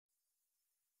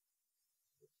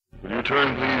Will you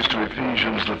turn, please, to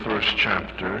Ephesians, the first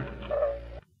chapter?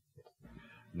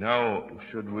 Now,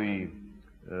 if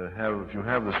you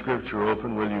have the scripture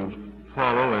open, will you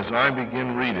follow as I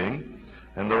begin reading?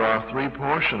 And there are three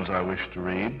portions I wish to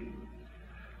read.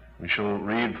 We shall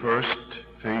read first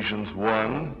Ephesians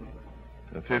 1,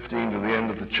 15 to the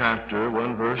end of the chapter,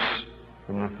 one verse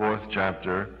from the fourth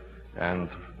chapter, and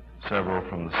several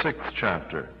from the sixth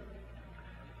chapter.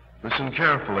 Listen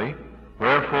carefully.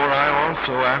 Wherefore I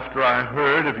also, after I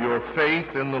heard of your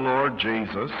faith in the Lord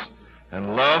Jesus,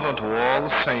 and love unto all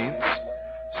the saints,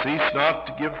 cease not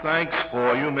to give thanks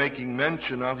for you, making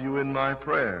mention of you in my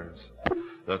prayers,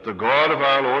 that the God of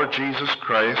our Lord Jesus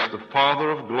Christ, the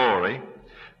Father of glory,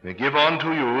 may give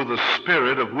unto you the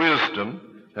spirit of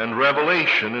wisdom and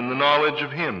revelation in the knowledge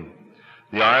of him,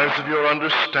 the eyes of your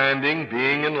understanding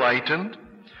being enlightened,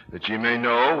 that ye may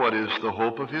know what is the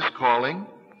hope of his calling,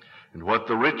 and what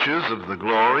the riches of the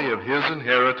glory of his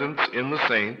inheritance in the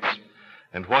saints,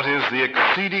 and what is the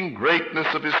exceeding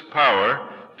greatness of his power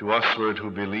to usward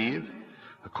who believe,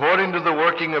 according to the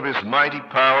working of his mighty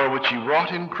power which he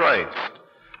wrought in Christ,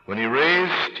 when he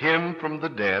raised him from the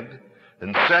dead,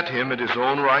 and set him at his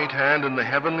own right hand in the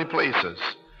heavenly places,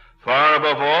 far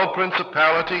above all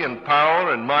principality and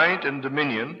power and might and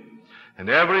dominion, and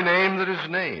every name that is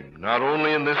named, not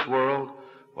only in this world,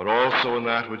 but also in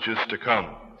that which is to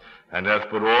come, and hath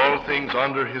put all things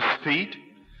under his feet,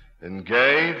 and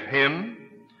gave him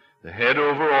the head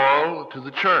over all to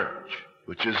the church,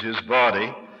 which is his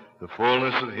body, the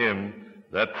fullness of him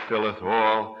that filleth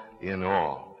all in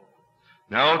all.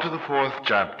 Now to the fourth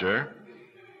chapter,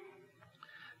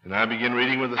 and I begin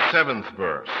reading with the seventh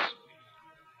verse.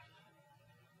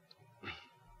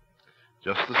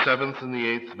 Just the seventh and the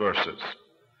eighth verses.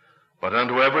 But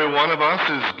unto every one of us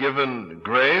is given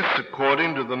grace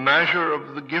according to the measure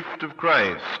of the gift of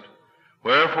Christ.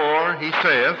 Wherefore he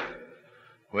saith,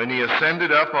 when he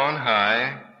ascended up on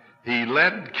high, he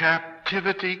led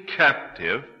captivity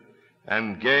captive,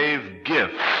 and gave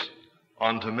gifts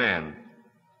unto men.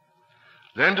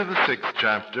 Then to the sixth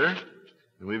chapter,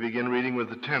 and we begin reading with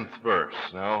the 10th verse.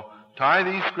 Now, tie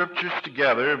these scriptures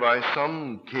together by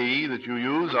some key that you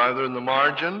use either in the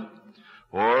margin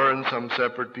or in some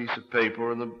separate piece of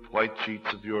paper in the white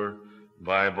sheets of your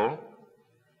Bible,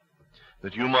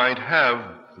 that you might have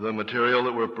the material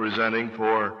that we're presenting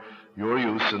for your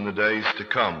use in the days to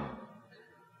come.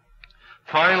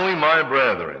 Finally, my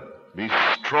brethren, be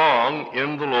strong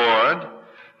in the Lord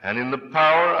and in the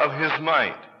power of his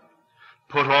might.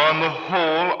 Put on the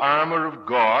whole armor of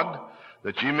God,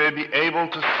 that ye may be able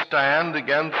to stand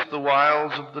against the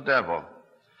wiles of the devil.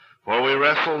 For we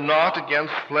wrestle not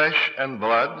against flesh and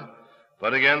blood,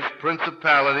 but against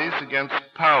principalities, against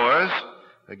powers,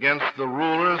 against the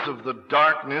rulers of the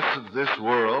darkness of this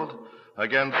world,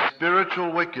 against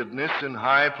spiritual wickedness in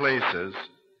high places.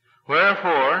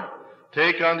 Wherefore,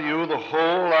 take unto you the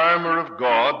whole armor of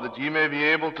God, that ye may be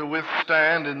able to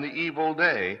withstand in the evil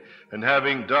day, and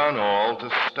having done all, to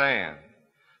stand.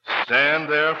 Stand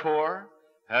therefore,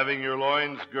 having your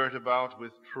loins girt about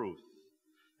with truth,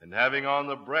 and having on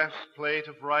the breastplate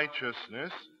of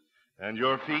righteousness, and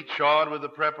your feet shod with the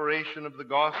preparation of the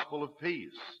gospel of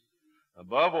peace.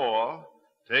 Above all,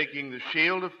 taking the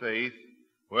shield of faith,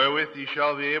 wherewith ye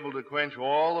shall be able to quench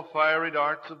all the fiery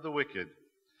darts of the wicked,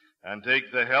 and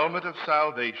take the helmet of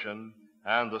salvation,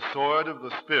 and the sword of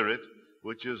the Spirit,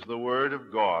 which is the word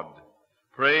of God,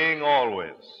 praying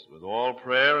always with all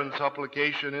prayer and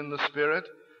supplication in the Spirit,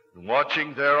 and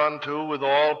watching thereunto with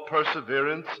all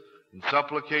perseverance and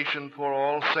supplication for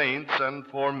all saints and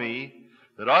for me,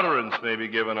 that utterance may be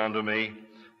given unto me,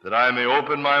 that I may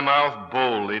open my mouth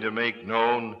boldly to make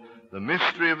known the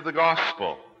mystery of the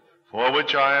gospel, for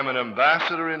which I am an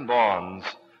ambassador in bonds,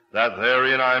 that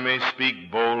therein I may speak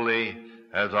boldly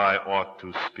as I ought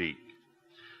to speak.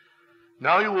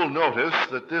 Now you will notice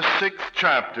that this sixth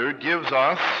chapter gives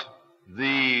us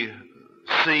the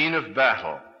scene of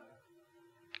battle.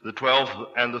 The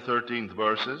 12th and the 13th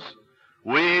verses.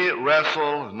 We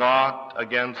wrestle not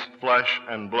against flesh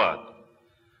and blood,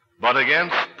 but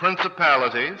against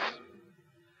principalities,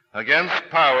 against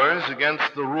powers,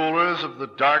 against the rulers of the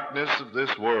darkness of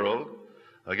this world,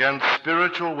 against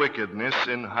spiritual wickedness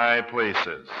in high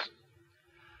places.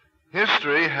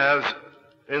 History has,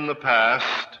 in the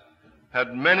past,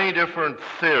 had many different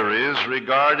theories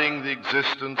regarding the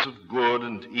existence of good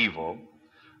and evil,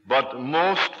 but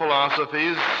most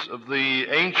philosophies of the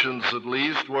ancients, at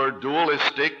least, were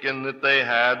dualistic in that they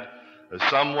had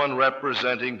someone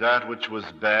representing that which was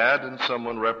bad and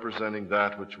someone representing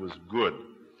that which was good.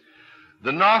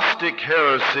 The Gnostic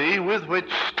heresy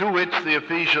to which the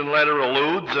Ephesian letter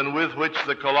alludes and with which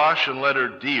the Colossian letter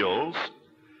deals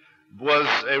was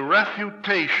a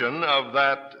refutation of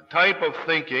that type of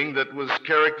thinking that was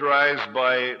characterized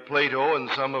by Plato and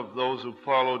some of those who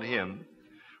followed him,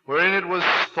 wherein it was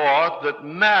thought that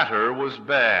matter was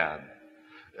bad.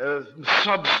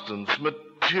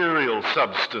 Material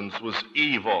substance was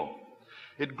evil.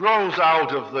 It grows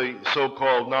out of the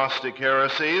so-called Gnostic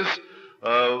heresies,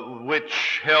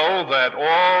 which held that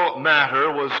all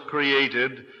matter was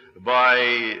created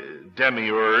by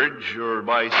demiurge or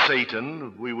by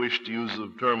Satan, if we wish to use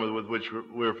the term with which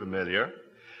we're familiar,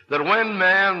 that when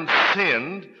man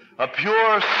sinned, a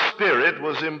pure spirit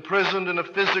was imprisoned in a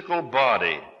physical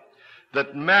body,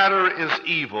 that matter is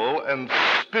evil and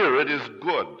spirit is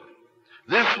good.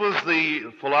 This was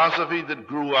the philosophy that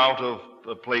grew out of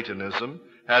Platonism,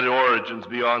 had origins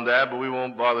beyond that, but we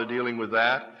won't bother dealing with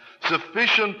that.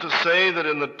 Sufficient to say that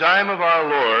in the time of our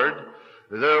Lord,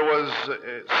 there was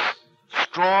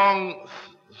strong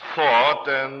thought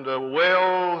and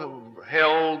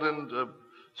well-held and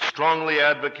strongly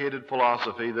advocated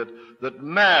philosophy that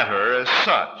matter as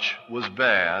such was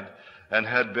bad and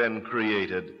had been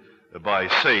created by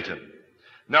Satan.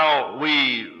 Now,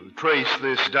 we trace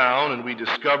this down and we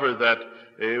discover that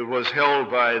it was held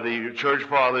by the church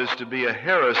fathers to be a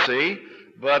heresy,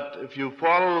 but if you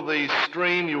follow the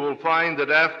stream, you will find that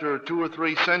after 2 or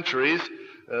 3 centuries,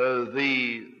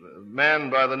 the man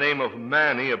by the name of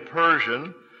Mani, a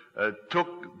Persian,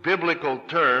 took biblical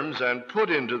terms and put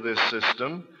into this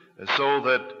system so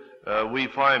that we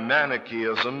find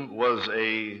Manichaeism was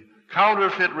a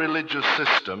counterfeit religious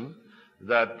system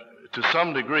that, to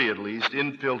some degree at least,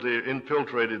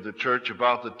 infiltrated the church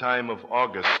about the time of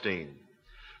Augustine.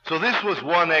 So this was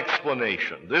one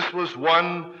explanation. This was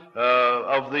one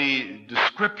of the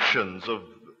descriptions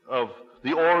of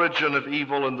the origin of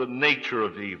evil and the nature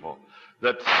of evil,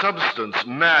 that substance,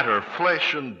 matter,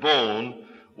 flesh and bone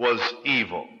was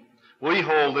evil. We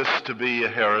hold this to be a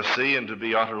heresy and to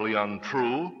be utterly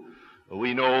untrue.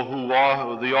 We know who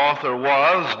the author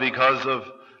was because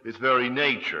of its very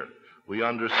nature. We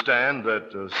understand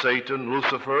that Satan,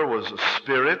 Lucifer, was a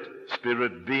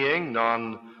spirit being,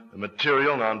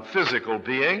 non-material, non-physical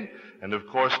being, and of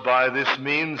course by this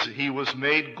means he was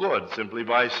made good, simply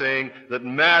by saying that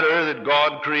matter that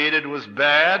God created was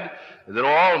bad, that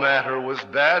all matter was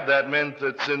bad. That meant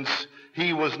that since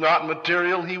he was not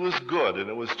material, he was good, and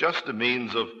it was just a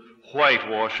means of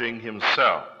whitewashing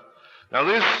himself. Now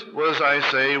this was, I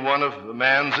say, one of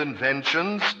man's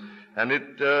inventions, and it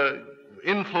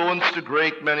influenced a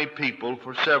great many people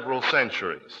for several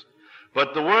centuries.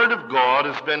 But the Word of God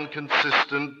has been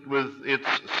consistent with its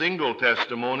single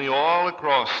testimony all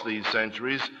across these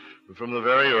centuries, from the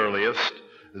very earliest,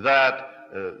 that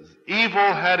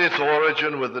evil had its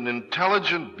origin with an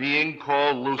intelligent being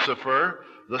called Lucifer,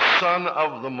 the son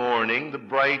of the morning, the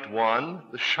bright one,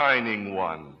 the shining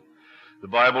one. The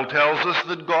Bible tells us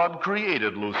that God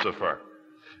created Lucifer.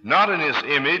 Not in his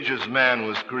image as man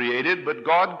was created, but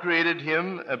God created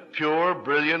him a pure,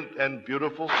 brilliant, and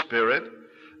beautiful spirit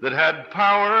that had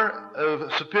power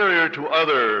superior to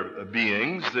other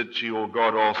beings that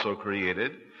God also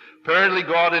created. Apparently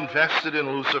God invested in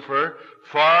Lucifer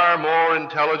far more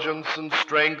intelligence and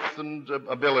strength and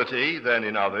ability than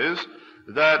in others,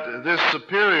 that this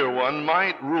superior one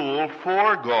might rule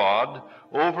for God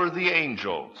over the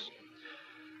angels.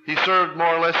 He served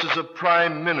more or less as a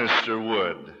prime minister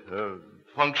would,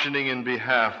 functioning in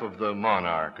behalf of the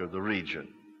monarch of the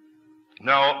region.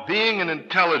 Now, being an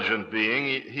intelligent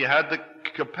being, he had the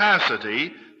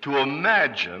capacity to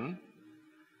imagine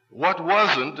what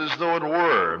wasn't as though it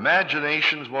were.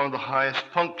 Imagination is one of the highest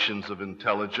functions of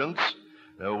intelligence.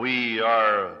 We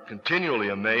are continually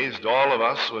amazed, all of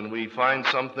us, when we find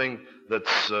something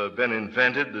that's been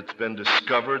invented, that's been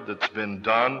discovered, that's been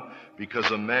done,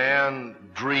 because a man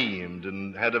dreamed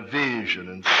and had a vision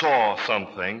and saw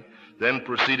something, then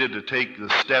proceeded to take the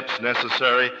steps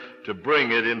necessary to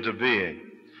bring it into being.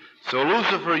 So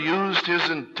Lucifer used his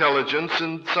intelligence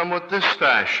in somewhat this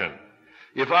fashion.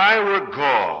 If I were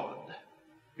God,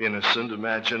 innocent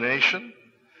imagination,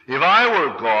 if I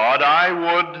were God, I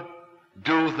would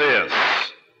do this.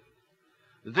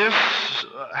 This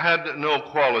had no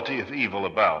quality of evil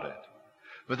about it.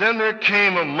 But then there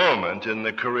came a moment in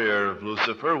the career of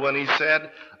Lucifer when he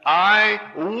said, I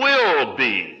will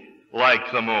be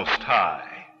like the Most High.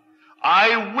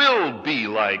 I will be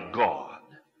like God.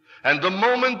 And the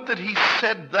moment that he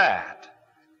said that,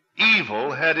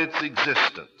 evil had its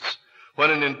existence.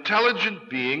 When an intelligent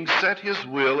being set his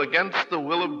will against the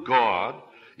will of God,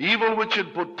 Evil which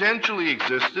had potentially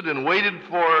existed and waited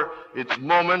for its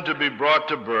moment to be brought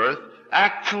to birth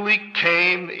actually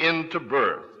came into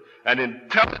birth. An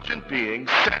intelligent being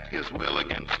set his will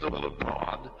against the will of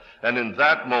God, and in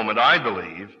that moment, I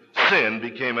believe, sin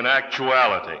became an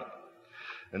actuality.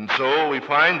 And so we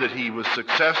find that he was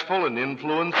successful in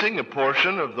influencing a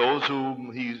portion of those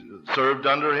whom he served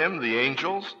under him, the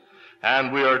angels.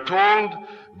 And we are told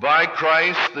by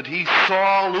Christ that he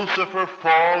saw Lucifer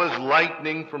fall as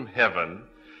lightning from heaven.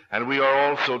 And we are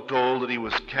also told that he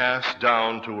was cast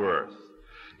down to earth.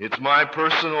 It's my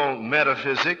personal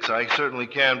metaphysics, I certainly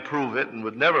can't prove it and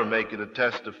would never make it a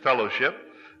test of fellowship,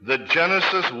 that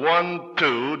Genesis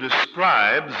 1:2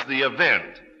 describes the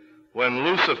event when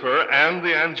Lucifer and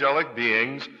the angelic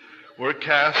beings were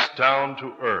cast down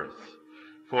to earth.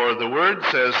 For the word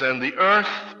says, and the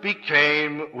earth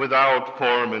became without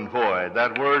form and void.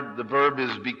 That word, the verb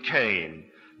is became,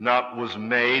 not was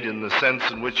made in the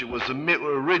sense in which it was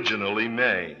originally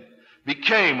made.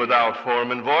 Became without form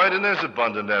and void, and there's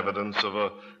abundant evidence of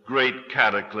a great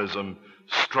cataclysm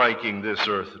striking this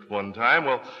earth at one time.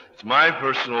 Well, it's my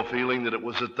personal feeling that it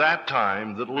was at that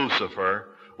time that Lucifer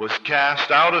was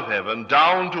cast out of heaven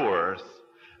down to earth,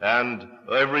 and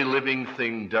every living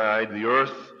thing died. The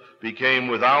earth became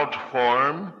without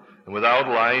form and without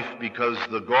life because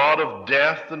the God of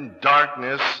death and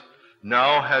darkness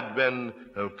now had been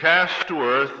cast to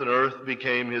earth, and earth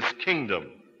became his kingdom.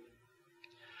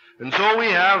 And so we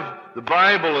have the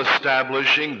Bible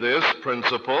establishing this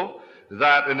principle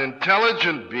that an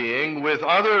intelligent being with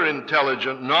other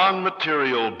intelligent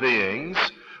non-material beings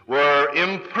were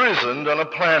imprisoned on a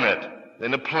planet,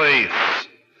 in a place.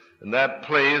 And that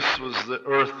place was the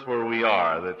earth where we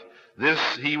are. That this,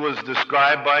 he was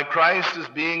described by Christ as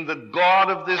being the God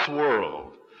of this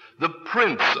world, the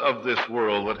prince of this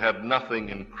world that had nothing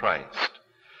in Christ.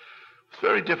 It's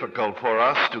very difficult for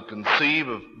us to conceive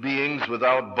of beings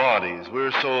without bodies.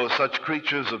 We're such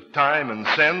creatures of time and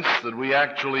sense that we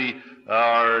actually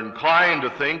are inclined to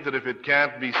think that if it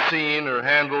can't be seen or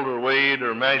handled or weighed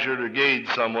or measured or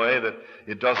gauged some way, that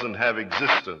it doesn't have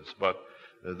existence. But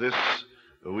this,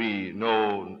 we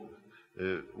know,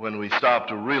 when we stop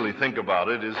to really think about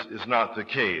it, is not the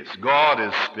case. God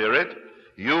is spirit.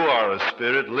 You are a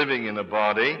spirit living in a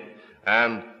body.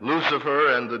 And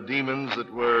Lucifer and the demons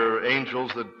that were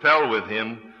angels that fell with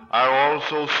him are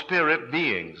also spirit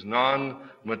beings,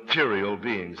 non-material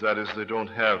beings. That is, they don't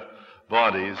have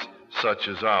bodies such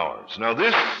as ours. Now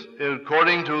this,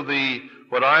 according to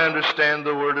what I understand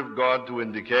the Word of God to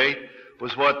indicate,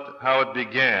 was how it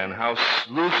began, how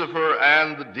Lucifer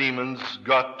and the demons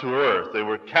got to earth. They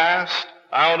were cast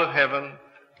out of heaven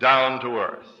down to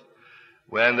earth.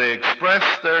 When they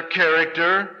expressed their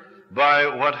character by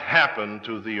what happened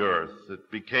to the earth,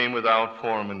 it became without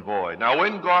form and void. Now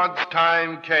when God's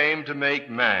time came to make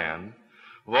man,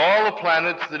 of all the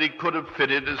planets that he could have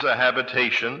fitted as a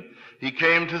habitation, he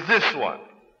came to this one.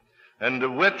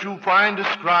 And what you find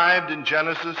described in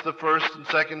Genesis, the first and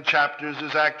second chapters,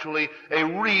 is actually a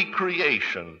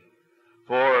recreation.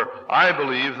 For I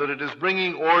believe that it is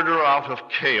bringing order out of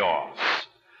chaos.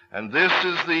 And this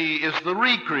is the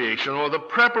recreation or the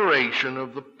preparation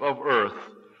of earth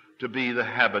to be the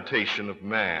habitation of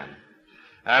man.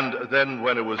 And then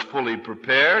when it was fully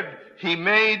prepared, he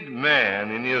made man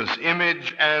in his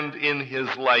image and in his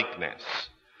likeness.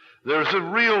 There's a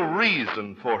real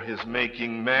reason for his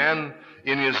making man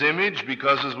in his image,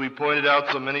 because as we pointed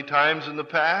out so many times in the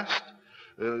past,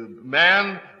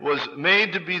 man was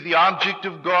made to be the object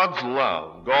of God's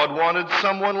love. God wanted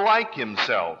someone like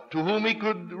himself, to whom he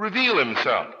could reveal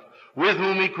himself, with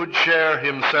whom he could share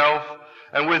himself,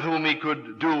 and with whom he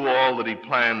could do all that he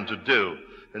planned to do.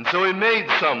 And so he made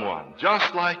someone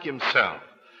just like himself.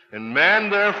 And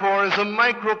man, therefore, is a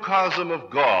microcosm of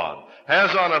God,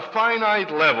 has on a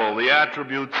finite level the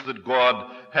attributes that God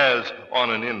has on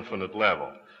an infinite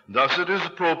level. Thus it is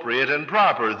appropriate and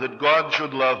proper that God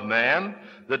should love man,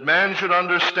 that man should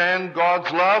understand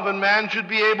God's love, and man should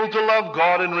be able to love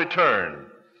God in return.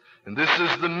 And this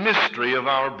is the mystery of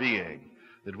our being,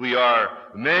 that we are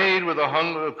made with a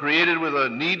hunger, created with a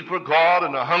need for God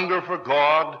and a hunger for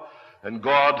God, and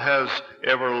God has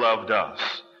ever loved us.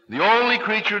 The only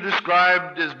creature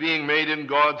described as being made in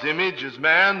God's image is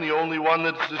man. The only one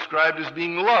that's described as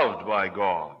being loved by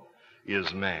God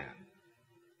is man.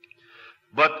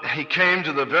 But he came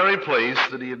to the very place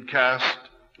that he had cast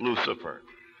Lucifer.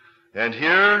 And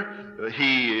here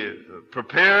he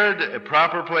prepared a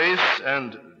proper place,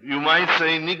 and you might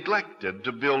say neglected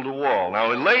to build a wall.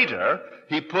 Now later,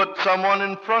 he put someone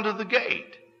in front of the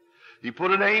gate. He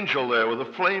put an angel there with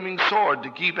a flaming sword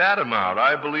to keep Adam out.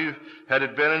 I believe, had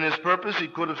it been in his purpose, he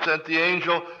could have sent the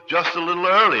angel just a little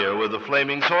earlier with a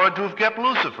flaming sword to have kept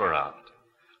Lucifer out.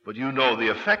 But you know the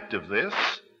effect of this,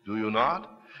 do you not?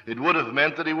 It would have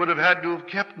meant that he would have had to have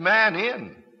kept man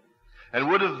in, and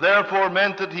would have therefore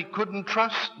meant that he couldn't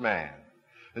trust man.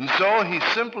 And so he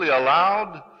simply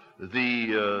allowed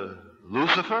the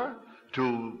Lucifer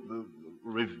to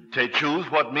choose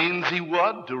what means he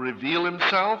would, to reveal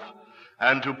himself,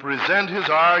 and to present his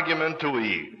argument to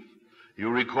Eve. You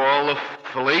recall the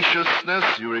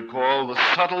fallaciousness, you recall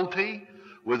the subtlety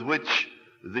with which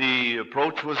the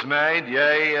approach was made.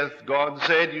 Yea, as God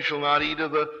said, you shall not eat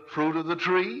of the fruit of the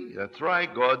tree. That's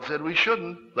right, God said we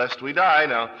shouldn't, lest we die.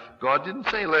 Now, God didn't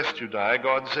say lest you die.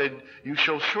 God said you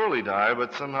shall surely die,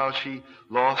 but somehow she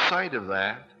lost sight of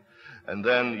that. And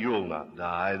then you'll not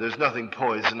die. There's nothing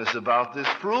poisonous about this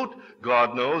fruit.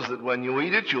 God knows that when you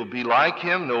eat it, you'll be like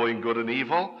him, knowing good and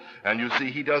evil. And you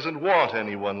see, he doesn't want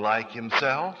anyone like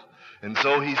himself. And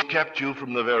so he's kept you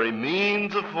from the very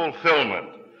means of fulfillment.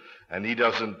 And he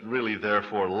doesn't really,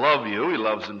 therefore, love you. He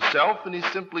loves himself, and he's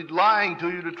simply lying to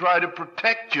you to try to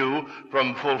protect you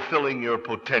from fulfilling your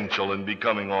potential and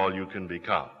becoming all you can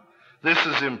become. This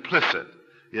is implicit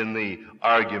in the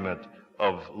argument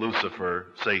of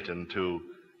Lucifer, Satan, to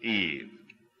Eve.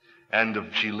 And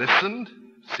if she listened,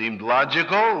 seemed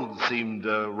logical, seemed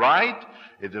right.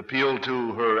 It appealed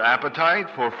to her appetite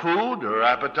for food, her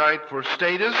appetite for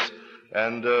status,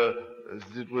 and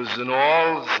it was an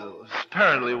all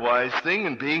apparently wise thing,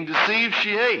 and being deceived,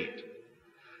 she ate.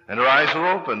 And her eyes were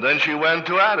opened. Then she went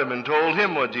to Adam and told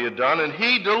him what he had done, and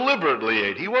he deliberately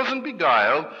ate. He wasn't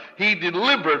beguiled. He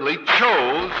deliberately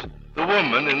chose the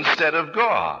woman instead of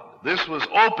God. This was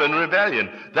open rebellion.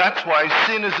 That's why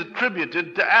sin is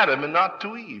attributed to Adam and not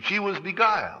to Eve. She was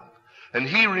beguiled, and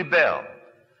he rebelled.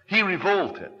 He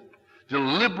revolted,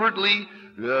 deliberately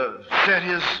set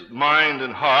his mind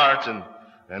and heart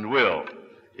and will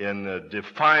in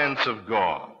defiance of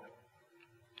God.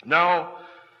 Now,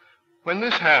 when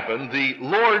this happened, the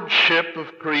lordship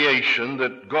of creation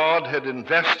that God had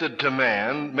invested to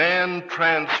man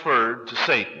transferred to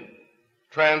Satan.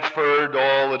 Transferred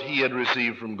all that he had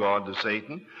received from God to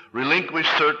Satan,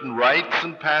 relinquished certain rights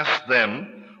and passed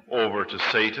them over to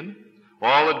Satan.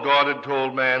 All that God had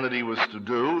told man that he was to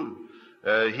do,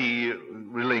 he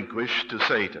relinquished to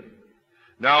Satan.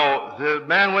 Now, the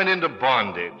man went into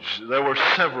bondage. There were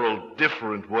several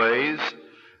different ways,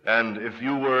 and if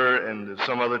you were, and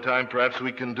some other time perhaps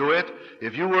we can do it,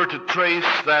 if you were to trace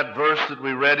that verse that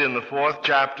we read in the 4th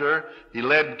chapter, he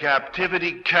led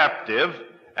captivity captive,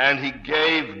 and he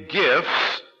gave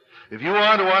gifts. If you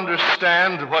want to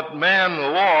understand what man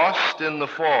lost in the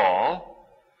fall,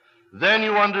 then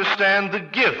you understand the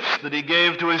gifts that he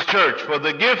gave to his church. For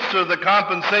the gifts are the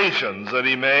compensations that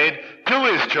he made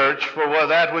to his church for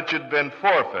that which had been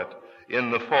forfeit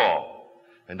in the fall.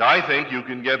 And I think you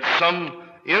can get some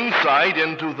insight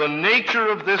into the nature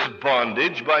of this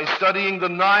bondage by studying the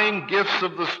 9 gifts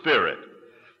of the Spirit.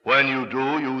 When you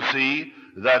do, you see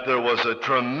that there was a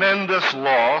tremendous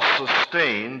loss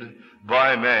sustained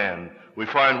by man. We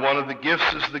find one of the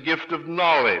gifts is the gift of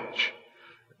knowledge.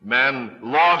 Man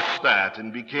lost that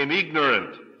and became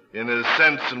ignorant in a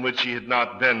sense in which he had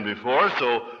not been before.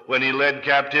 So when he led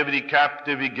captivity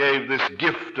captive, he gave this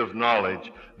gift of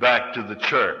knowledge back to the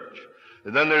church.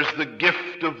 And then there's the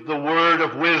gift of the word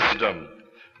of wisdom.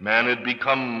 Man had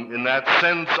become, in that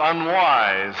sense,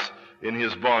 unwise in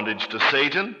his bondage to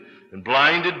Satan, and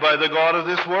blinded by the god of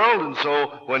this world. And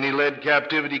so when he led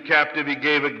captivity captive, he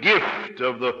gave a gift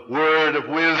of the word of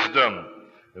wisdom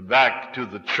back to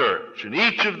the church. And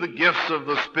each of the gifts of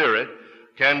the Spirit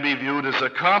can be viewed as a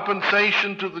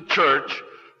compensation to the church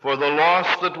for the loss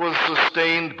that was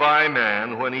sustained by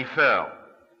man when he fell.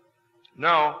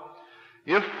 Now,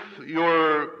 if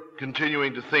you're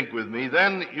continuing to think with me,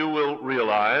 then you will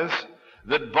realize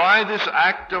that by this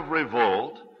act of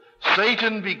revolt,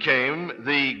 Satan became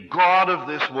the god of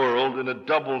this world in a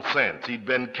double sense. He'd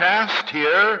been cast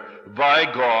here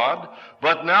by God,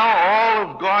 but now all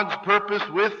of God's purpose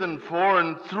with and for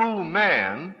and through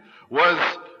man was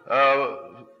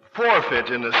forfeit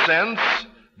in a sense,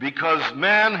 because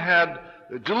man had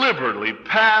deliberately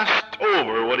passed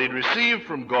over what he'd received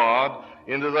from God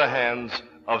into the hands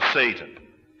of Satan.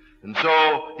 And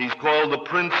so he's called the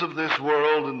prince of this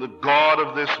world and the god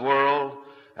of this world.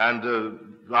 And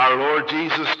our Lord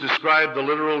Jesus described the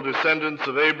literal descendants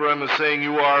of Abraham as saying,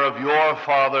 you are of your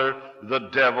father, the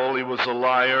devil. He was a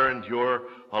liar, and you're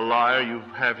a liar. You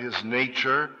have his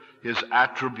nature, his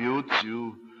attributes.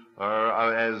 You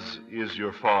are as is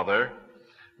your father.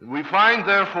 We find,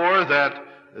 therefore, that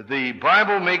the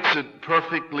Bible makes it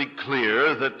perfectly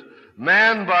clear that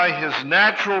man, by his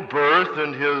natural birth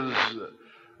and his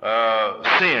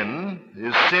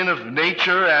sin of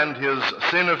nature and his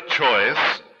sin of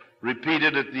choice,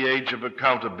 repeated at the age of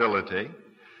accountability,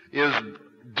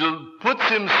 puts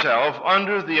himself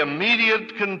under the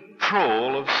immediate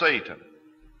control of Satan.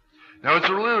 Now, it's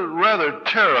a rather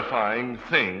terrifying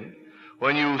thing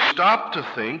when you stop to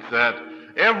think that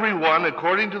everyone,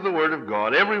 according to the Word of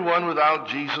God, everyone without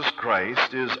Jesus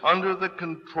Christ is under the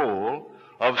control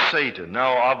of Satan.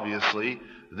 Now, obviously,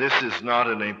 this is not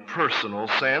in a personal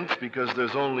sense because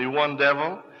there's only one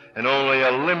devil and only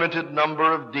a limited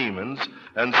number of demons,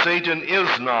 and Satan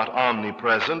is not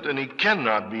omnipresent, and he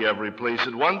cannot be every place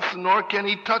at once, nor can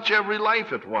he touch every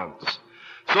life at once.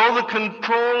 So the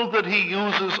control that he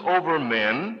uses over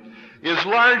men is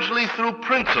largely through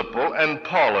principle and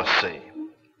policy.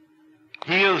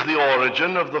 He is the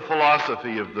origin of the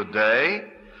philosophy of the day.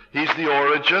 He's the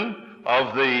origin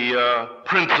of the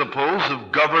principles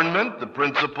of government, the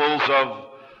principles of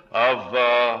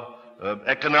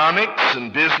economics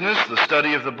and business. The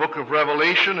study of the book of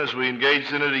Revelation, as we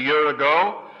engaged in it a year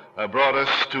ago, brought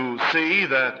us to see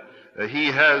that he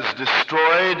has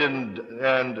destroyed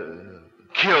and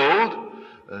killed,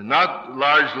 not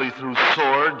largely through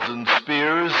swords and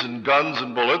spears and guns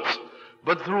and bullets,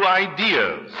 but through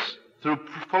ideas, through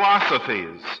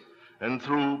philosophies, and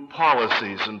through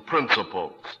policies and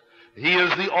principles. He is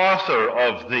the author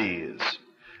of these.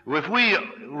 If we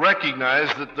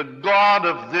recognize that the God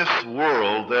of this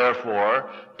world, therefore,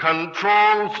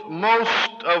 controls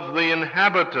most of the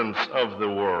inhabitants of the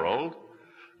world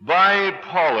by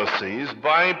policies,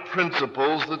 by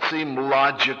principles that seem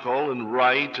logical and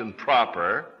right and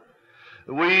proper,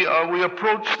 we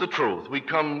approach the truth. We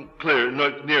come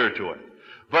near to it.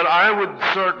 But I would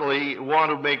certainly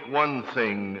want to make one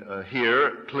thing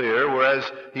here clear,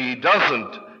 whereas he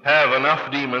doesn't have enough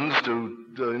demons to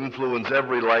influence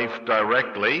every life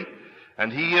directly,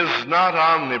 and he is not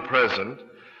omnipresent,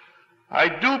 I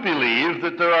do believe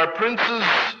that there are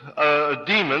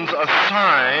demons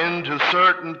assigned to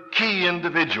certain key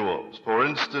individuals. For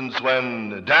instance,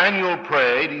 when Daniel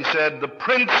prayed, he said, "The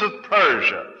prince of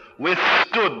Persia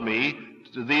withstood me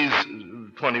these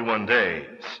 21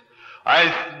 days."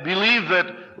 I believe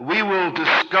that we will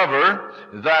discover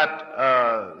that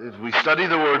if we study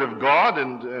the Word of God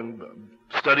and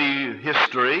study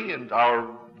history and our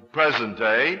present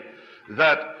day,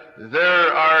 that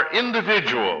there are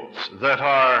individuals that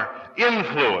are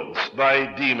influenced by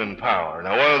demon power.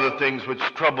 Now, one of the things which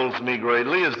troubles me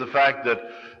greatly is the fact that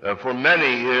for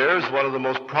many years, one of the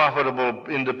most profitable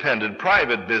independent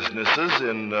private businesses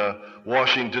in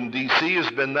Washington, D.C. has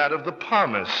been that of the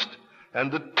palmist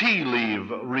and the tea leaf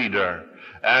reader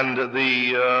and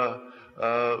the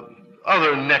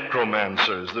other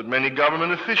necromancers that many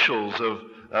government officials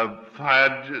have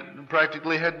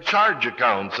practically had charge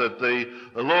accounts at the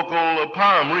local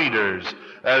palm readers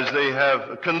as they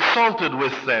have consulted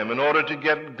with them in order to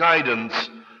get guidance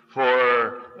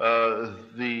for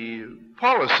the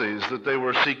policies that they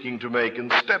were seeking to make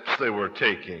and steps they were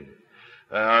taking.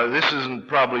 This isn't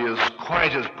probably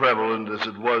quite as prevalent as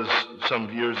it was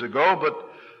some years ago,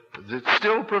 but it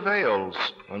still prevails,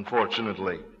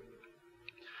 unfortunately.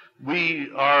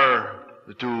 We are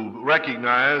to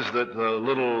recognize that the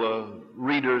little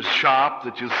reader's shop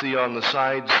that you see on the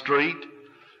side street,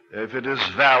 if it is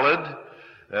valid,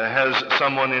 has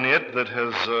someone in it that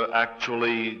has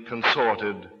actually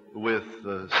consorted with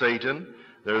Satan.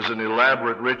 There's an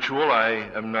elaborate ritual. I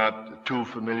am not too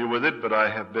familiar with it, but I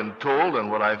have been told, and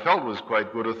what I felt was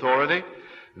quite good authority,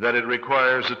 that it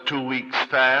requires a 2 weeks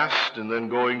fast and then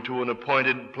going to an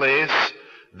appointed place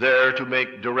there to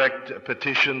make direct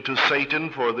petition to Satan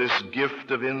for this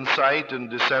gift of insight and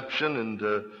deception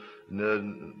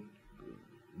and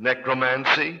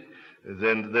necromancy,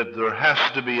 then that there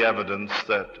has to be evidence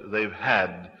that they've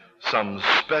had some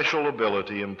special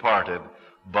ability imparted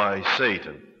by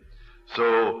Satan.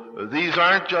 So these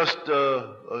aren't just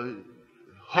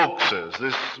hoaxes.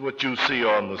 This is what you see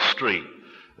on the street.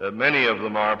 Many of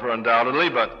them are, undoubtedly,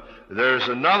 but there's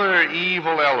another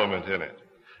evil element in it.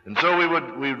 And so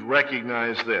we'd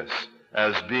recognize this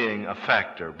as being a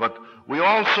factor. But we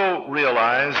also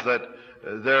realize that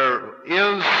there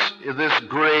is this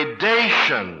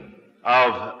gradation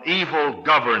of evil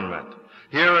government.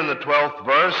 Here in the 12th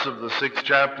verse of the 6th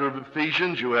chapter of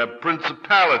Ephesians, you have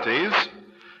principalities,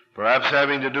 perhaps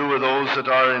having to do with those that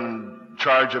are in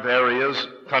charge of areas,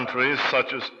 countries,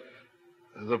 such as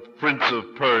the prince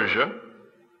of Persia,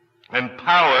 and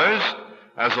powers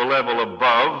as a level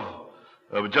above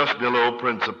just below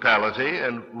principality,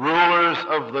 and rulers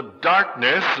of the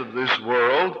darkness of this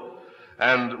world,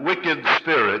 and wicked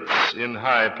spirits in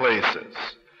high places.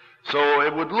 So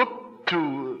it would look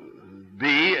to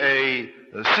be a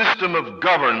system of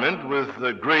government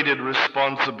with graded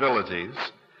responsibilities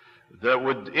that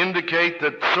would indicate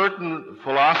that certain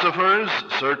philosophers,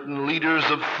 certain leaders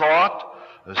of thought,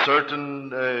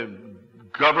 certain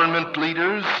government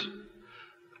leaders,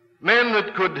 men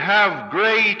that could have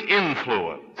great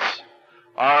influence,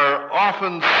 are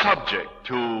often subject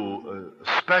to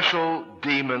special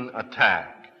demon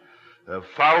attack.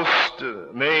 Faust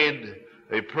made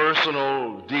a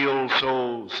personal deal,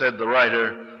 so said the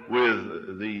writer,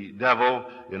 with the devil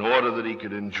in order that he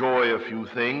could enjoy a few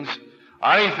things.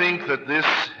 I think that this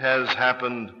has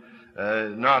happened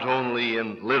not only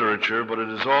in literature, but it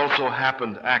has also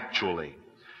happened actually.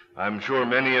 I'm sure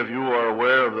many of you are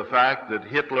aware of the fact that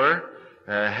Hitler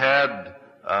had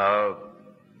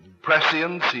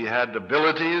prescience, he had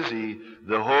abilities,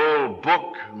 the whole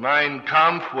book, Mein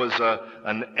Kampf, was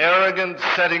an arrogant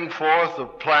setting forth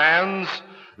of plans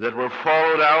that were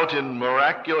followed out in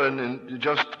miraculous and in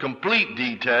just complete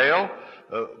detail,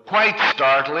 quite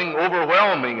startling,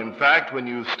 overwhelming, in fact, when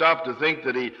you stop to think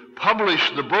that he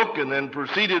published the book and then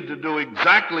proceeded to do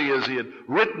exactly as he had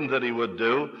written that he would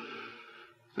do.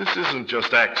 This isn't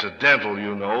just accidental,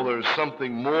 you know. There's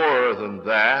something more than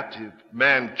that.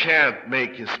 Man can't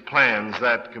make his plans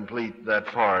that complete, that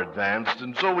far advanced.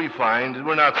 And so we find, and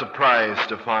we're not surprised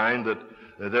to find, that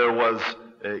there was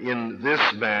in this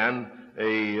man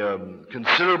a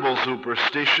considerable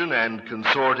superstition and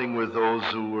consorting with those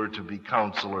who were to be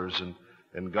counselors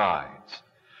and guides.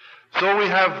 So we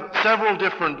have several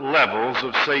different levels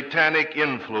of satanic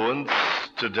influence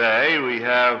today. We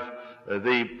have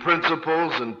the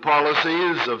principles and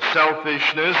policies of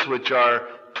selfishness, which are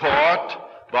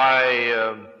taught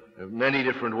by many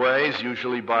different ways,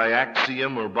 usually by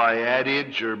axiom or by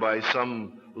adage or by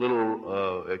some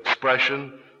little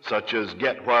expression, such as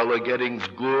get while the getting's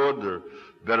good, or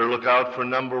better look out for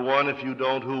number one, if you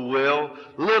don't, who will?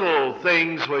 Little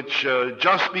things which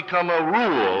just become a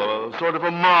rule, a sort of a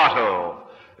motto.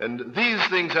 And these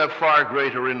things have far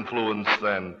greater influence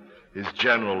than is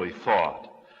generally thought.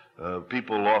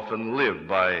 People often live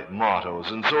by mottos.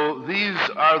 And so these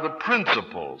are the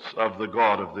principles of the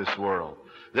God of this world.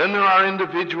 Then there are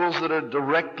individuals that are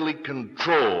directly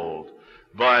controlled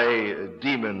by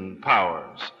demon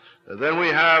powers. Then we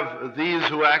have these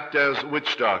who act as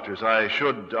witch doctors. I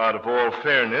should, out of all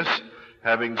fairness,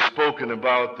 having spoken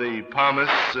about the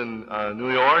palmists in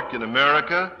New York, in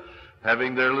America,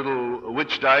 having their little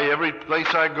witch dye every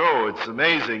place I go. It's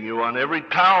amazing. On every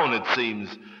town, it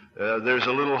seems, there's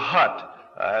a little hut.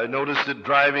 I noticed it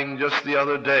driving just the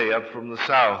other day up from the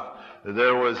south.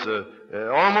 There was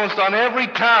almost on every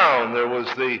town there was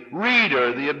the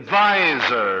reader, the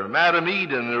advisor, Madam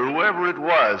Eden, or whoever it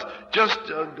was. Just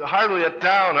hardly a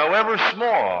town, however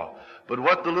small. But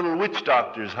what the little witch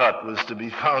doctor's hut was to be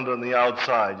found on the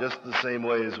outside, just the same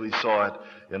way as we saw it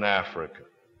in Africa.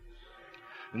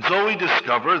 And so we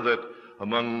discover that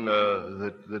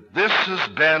that this has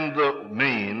been the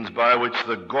means by which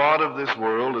the God of this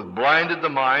world has blinded the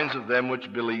minds of them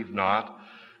which believe not,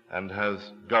 and has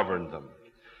governed them.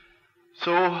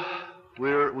 So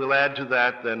we'll add to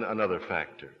that then another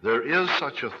factor. There is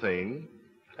such a thing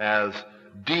as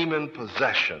demon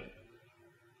possession.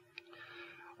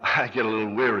 I get a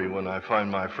little weary when I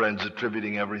find my friends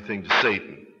attributing everything to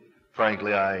Satan.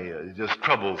 Frankly, it just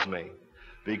troubles me,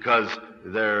 because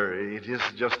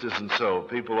just isn't so.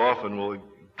 People often will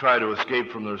try to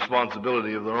escape from the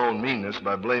responsibility of their own meanness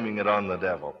by blaming it on the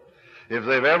devil. If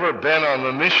they've ever been on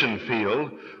the mission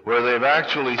field where they've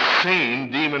actually seen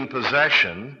demon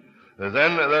possession, then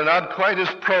they're not quite as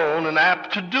prone and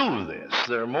apt to do this.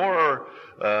 They're more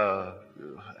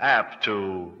apt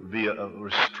to be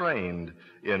restrained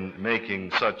in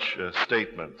making such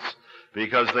statements,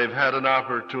 because they've had an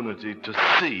opportunity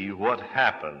to see what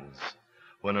happens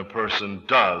when a person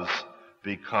does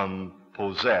become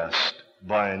possessed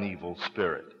by an evil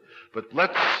spirit. But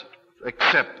let's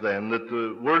accept then that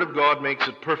the Word of God makes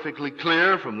it perfectly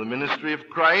clear from the ministry of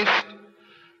Christ,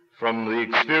 from the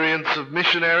experience of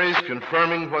missionaries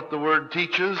confirming what the Word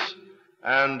teaches,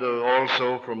 and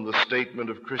also from the statement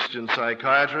of Christian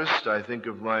psychiatrists. I think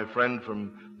of my friend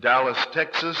from Dallas,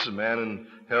 Texas, a man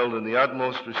held in the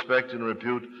utmost respect and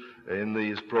repute in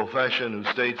his profession,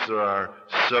 who states there are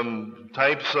some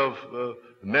types of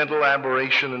mental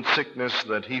aberration and sickness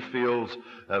that he feels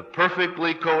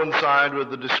perfectly coincide with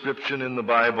the description in the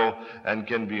Bible and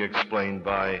can be explained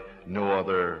by no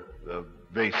other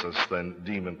basis than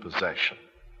demon possession.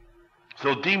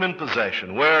 So demon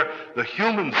possession, where the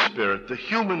human spirit, the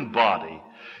human body,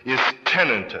 is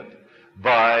tenanted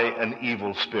by an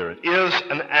evil spirit, is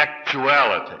an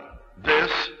actuality.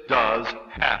 This does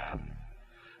happen.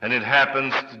 And it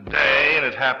happens today, and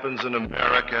it happens in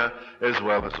America as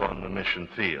well as on the mission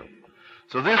field.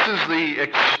 So this is the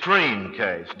extreme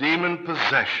case, demon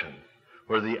possession,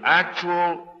 where the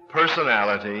actual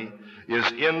personality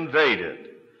is invaded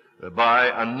by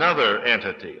another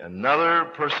entity, another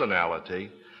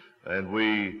personality,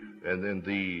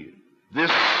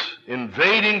 this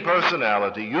invading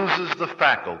personality uses the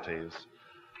faculties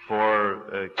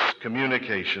for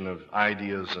communication of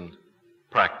ideas and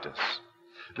practice.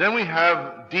 Then we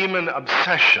have demon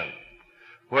obsession,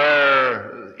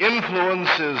 where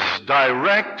influence is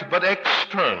direct but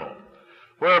external,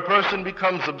 where a person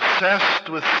becomes obsessed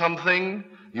with something,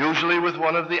 usually with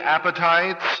one of the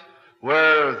appetites,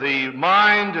 where the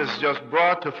mind is just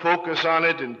brought to focus on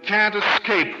it and can't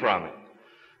escape from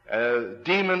it.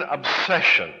 Demon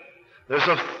obsession. There's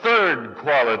a third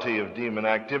quality of demon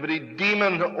activity,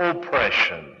 demon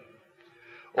oppression.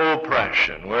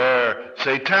 Oppression, where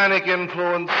satanic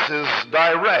influence is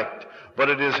direct, but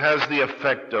it has the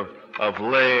effect of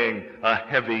laying a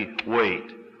heavy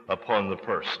weight upon the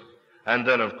person. And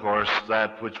then, of course,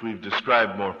 that which we've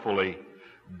described more fully,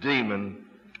 demon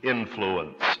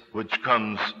influence, which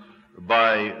comes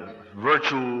by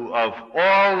virtue of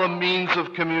all the means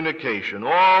of communication,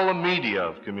 all the media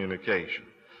of communication,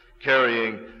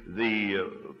 carrying the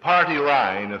party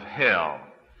line of hell.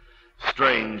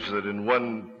 Strange that in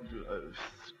one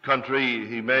country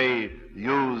he may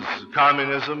use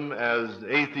communism as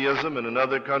atheism, in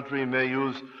another country he may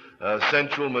use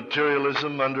sensual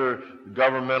materialism under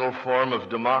governmental form of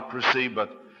democracy, but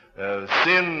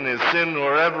sin is sin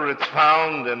wherever it's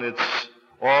found, and it's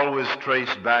always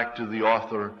traced back to the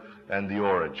author and the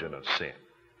origin of sin.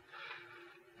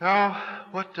 Now,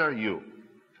 what are you?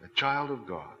 A child of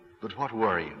God. But what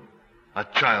were you? A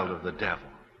child of the devil.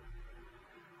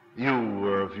 You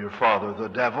were of your father the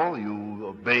devil. You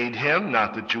obeyed him,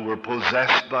 not that you were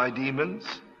possessed by demons,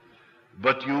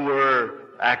 but you were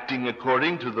acting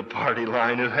according to the party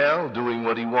line of hell, doing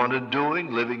what he wanted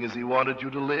doing, living as he wanted you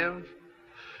to live.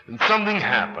 And something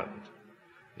happened.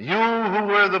 You who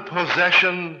were the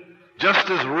possession just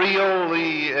as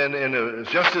really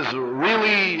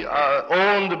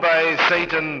owned by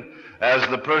Satan as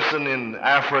the person in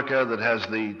Africa that has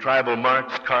the tribal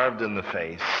marks carved in the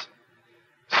face.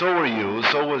 So were you,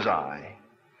 so was I.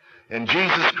 And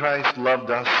Jesus Christ loved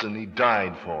us, and he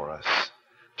died for us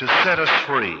to set us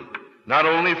free, not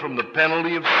only from the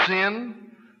penalty of sin,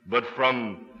 but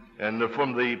from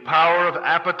the power of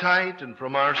appetite and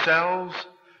from ourselves,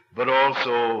 but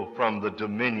also from the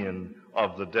dominion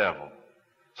of the devil.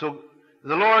 So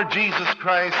the Lord Jesus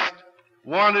Christ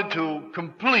wanted to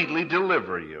completely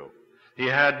deliver you. He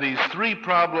had these three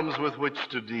problems with which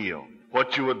to deal.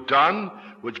 What you had done,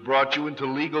 which brought you into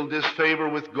legal disfavor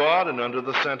with God and under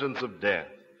the sentence of death.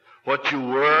 What you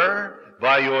were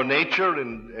by your nature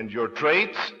and your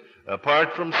traits,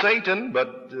 apart from Satan,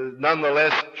 but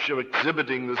nonetheless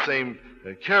exhibiting the same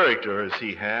character as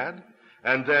he had.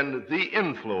 And then the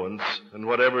influence, in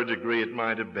whatever degree it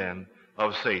might have been,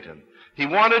 of Satan. He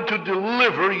wanted to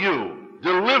deliver you.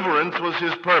 Deliverance was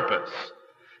his purpose.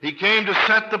 He came to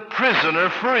set the prisoner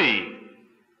free.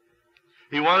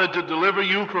 He wanted to deliver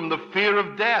you from the fear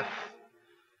of death.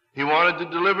 He wanted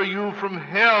to deliver you from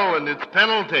hell and its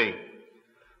penalty.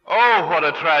 Oh, what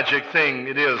a tragic thing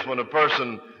it is when a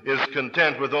person is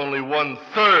content with only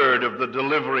 1/3 of the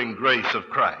delivering grace of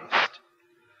Christ.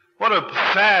 What a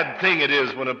sad thing it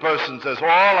is when a person says, all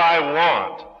I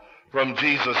want from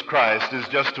Jesus Christ is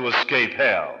just to escape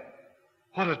hell.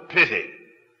 What a pity.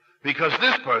 Because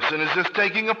this person is just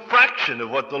taking a fraction of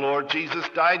what the Lord Jesus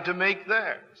died to make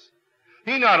theirs.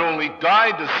 He not only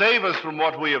died to save us from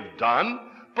what we have done,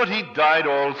 but he died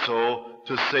also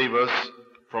to save us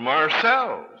from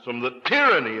ourselves, from the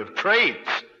tyranny of traits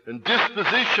and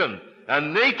disposition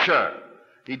and nature.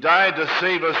 He died to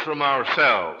save us from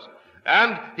ourselves.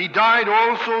 And he died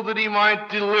also that he might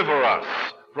deliver us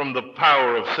from the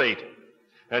power of Satan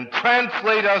and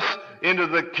translate us into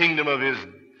the kingdom of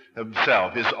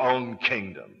himself, his own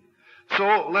kingdom.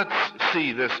 So let's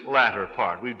see this latter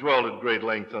part. We've dwelled at great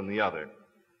length on the other.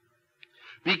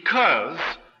 Because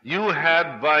you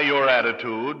had, by your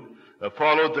attitude,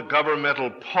 followed the governmental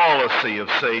policy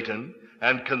of Satan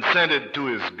and consented to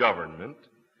his government,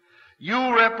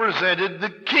 you represented the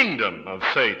kingdom of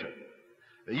Satan.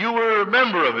 You were a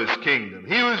member of his kingdom.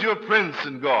 He was your prince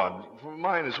and God. For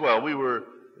mine as well. We were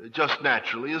just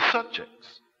naturally his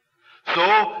subjects.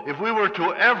 So if we were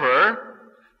to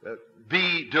ever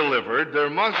be delivered, there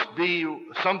must be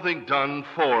something done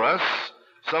for us,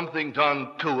 something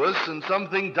done to us, and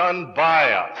something done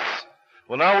by us.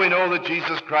 Well, now we know that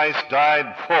Jesus Christ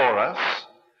died for us,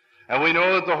 and we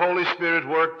know that the Holy Spirit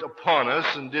worked upon us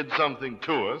and did something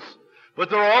to us, but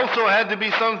there also had to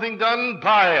be something done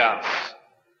by us.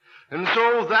 And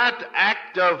so that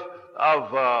act of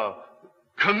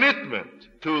commitment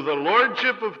to the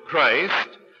Lordship of Christ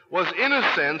was, in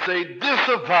a sense, a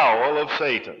disavowal of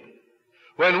Satan.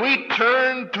 When we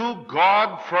turn to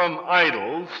God from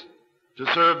idols to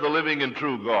serve the living and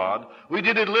true God, we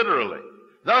did it literally.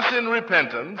 Thus, in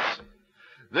repentance,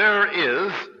 there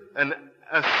is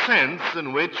a sense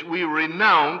in which we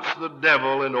renounce the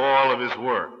devil and all of his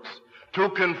works. To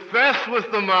confess with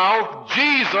the mouth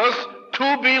Jesus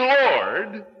to be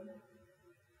Lord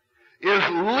is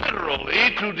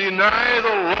literally to deny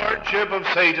the lordship of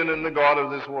Satan and the God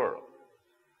of this world.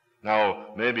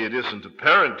 Now, maybe it isn't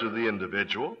apparent to the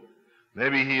individual.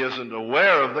 Maybe he isn't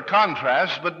aware of the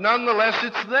contrast, but nonetheless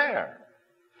it's there.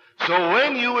 So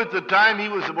when you, at the time he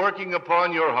was working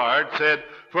upon your heart, said,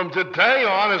 from today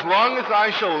on, as long as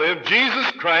I shall live,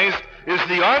 Jesus Christ is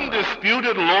the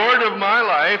undisputed Lord of my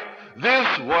life,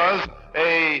 this was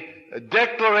a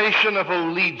declaration of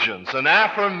allegiance, an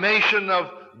affirmation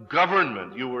of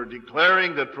government. You were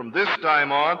declaring that from this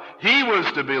time on, he was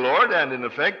to be Lord, and in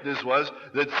effect this was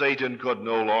that Satan could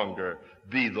no longer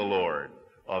be the Lord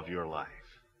of your life.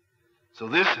 So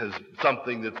this is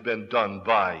something that's been done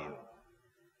by you.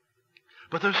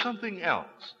 But there's something else.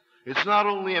 It's not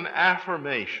only an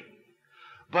affirmation,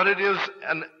 but it is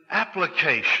an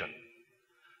application.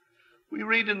 We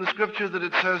read in the Scripture that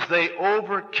it says, they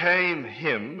overcame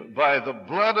him by the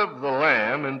blood of the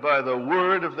Lamb and by the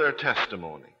word of their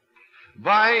testimony.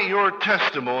 By your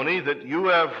testimony that you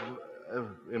have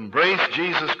embraced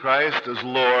Jesus Christ as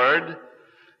Lord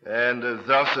and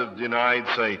thus have denied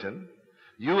Satan,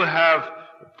 you have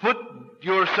put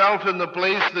yourself in the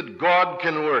place that God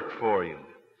can work for you.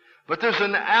 But there's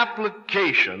an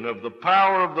application of the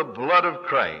power of the blood of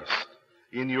Christ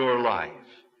in your life.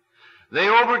 They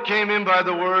overcame him by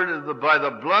the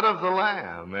blood of the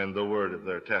Lamb and the word of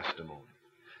their testimony.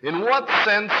 In what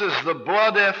sense is the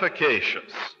blood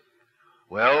efficacious?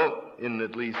 Well, in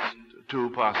at least two,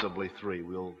 possibly three,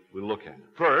 we'll look at it.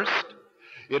 First,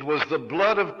 it was the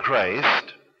blood of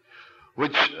Christ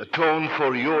which atoned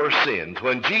for your sins.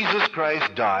 When Jesus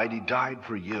Christ died, he died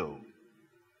for you.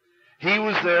 He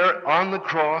was there on the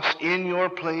cross in your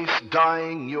place,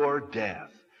 dying your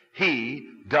death. He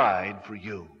died for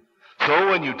you. So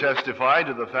when you testify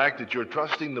to the fact that you're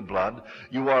trusting the blood,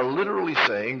 you are literally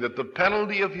saying that the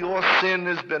penalty of your sin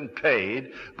has been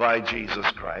paid by Jesus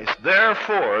Christ.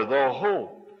 Therefore, the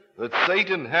hold that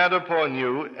Satan had upon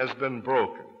you has been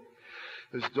broken.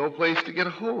 There's no place to get a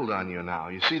hold on you now.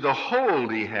 You see, the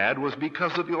hold he had was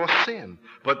because of your sin.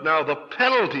 But now the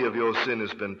penalty of your sin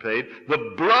has been paid.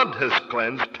 The blood has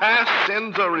cleansed. Past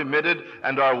sins are remitted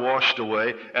and are washed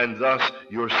away. And thus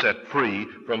you're set free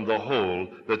from the hold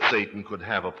that Satan could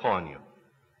have upon you.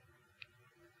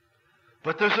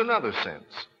 But there's another sense.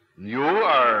 You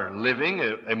are living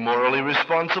a morally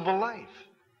responsible life.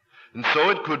 And so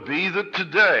it could be that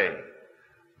today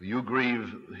you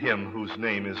grieve him whose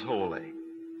name is holy.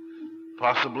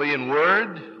 Possibly in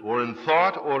word, or in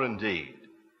thought, or in deed.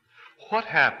 What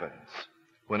happens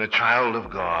when a child of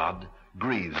God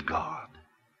grieves God?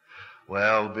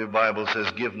 Well, the Bible says,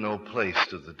 give no place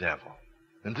to the devil.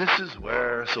 And this is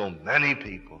where so many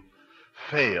people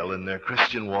fail in their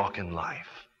Christian walk in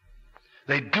life.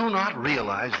 They do not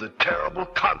realize the terrible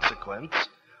consequence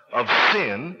of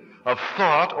sin, of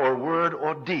thought, or word,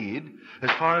 or deed,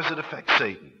 as far as it affects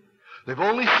Satan. They've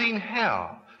only seen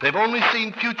hell. They've only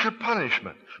seen future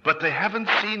punishment, but they haven't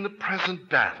seen the present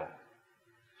battle.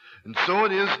 And so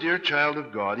it is, dear child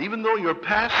of God, even though your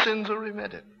past sins are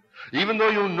remitted, even though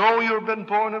you know you've been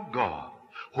born of God,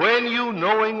 when you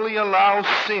knowingly allow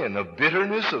sin of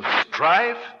bitterness, of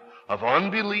strife, of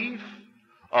unbelief,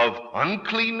 of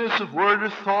uncleanness of word or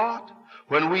thought,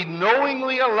 when we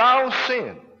knowingly allow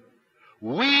sin,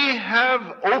 we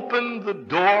have opened the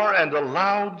door and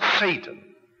allowed Satan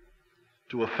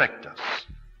to affect us.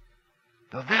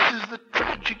 Now, this is the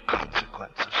tragic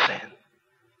consequence of sin.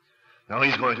 Now,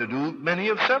 he's going to do many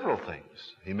of several things.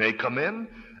 He may come in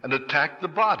and attack the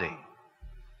body.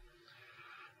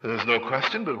 There's no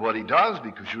question but what he does,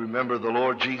 because you remember the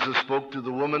Lord Jesus spoke to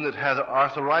the woman that had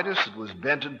arthritis. It was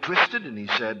bent and twisted, and he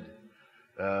said,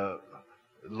 Lo,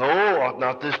 ought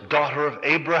not this daughter of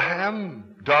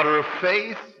Abraham, daughter of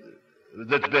faith,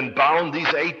 that's been bound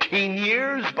these 18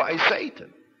 years by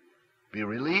Satan, be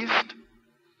released?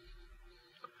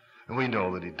 And we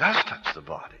know that he does touch the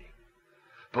body.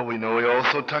 But we know he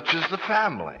also touches the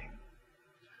family.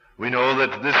 We know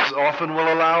that this often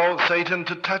will allow Satan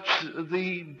to touch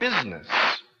the business.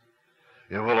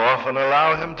 It will often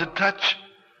allow him to touch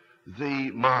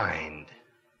the mind.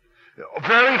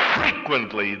 Very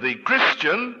frequently, the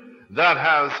Christian that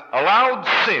has allowed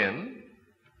sin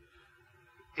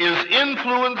is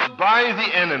influenced by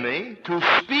the enemy to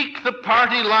speak the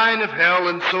party line of hell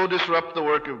and so disrupt the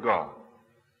work of God.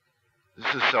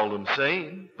 This is seldom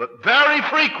seen, but very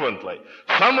frequently,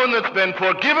 someone that's been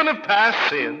forgiven of past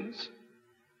sins,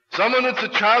 someone that's a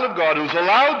child of God who's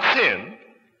allowed sin,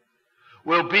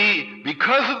 will be,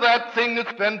 because of that thing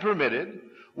that's been permitted,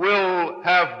 will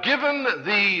have given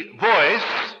the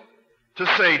voice to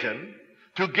Satan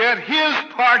to get his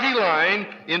party line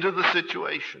into the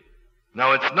situation.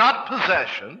 Now, it's not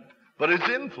possession, but it's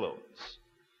influence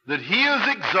that he is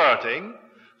exerting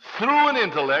through an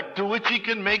intellect to which he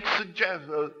can make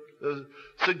suggestions.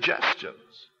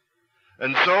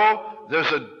 And so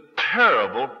there's a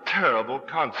terrible, terrible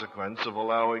consequence of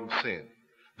allowing sin.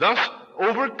 Thus,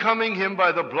 overcoming him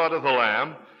by the blood of the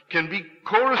Lamb can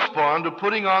correspond to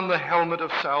putting on the helmet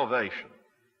of salvation.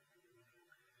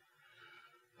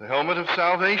 The helmet of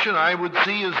salvation, I would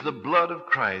see, is the blood of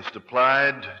Christ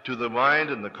applied to the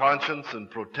mind and the conscience and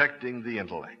protecting the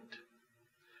intellect.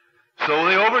 So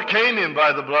they overcame him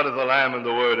by the blood of the Lamb and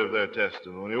the word of their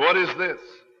testimony. What is this?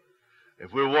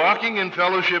 If we're walking in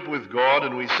fellowship with God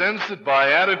and we sense that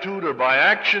by attitude or by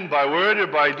action, by word or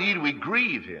by deed, we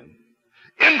grieve him,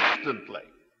 instantly,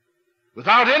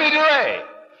 without any delay,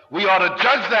 we ought to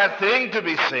judge that thing to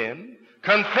be sin,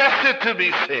 confess it to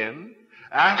be sin,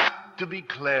 ask to be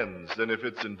cleansed, and if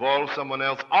it's involved someone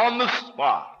else, on the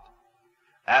spot,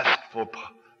 ask for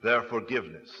their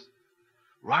forgiveness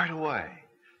right away,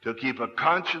 to keep a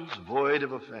conscience void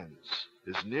of offense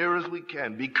as near as we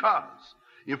can, because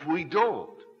if we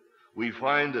don't, we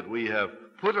find that we have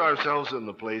put ourselves in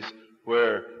the place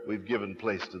where we've given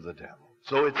place to the devil.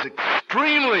 So it's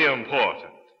extremely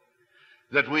important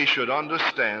that we should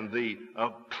understand the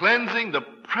cleansing, the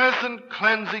present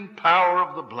cleansing power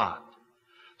of the blood,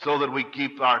 so that we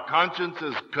keep our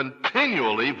consciences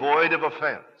continually void of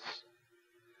offense.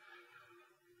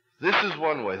 This is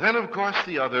one way. Then, of course,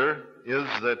 the other is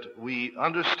that we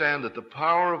understand that the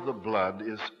power of the blood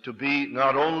is to be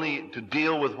not only to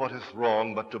deal with what is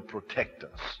wrong, but to protect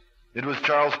us. It was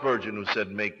Charles Spurgeon who said,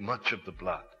 "Make much of the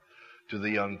blood," to the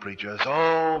young preachers.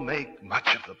 Oh, make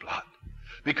much of the blood,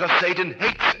 because Satan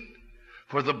hates it.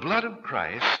 For the blood of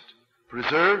Christ,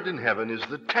 preserved in heaven, is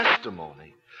the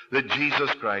testimony that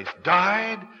Jesus Christ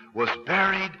died, was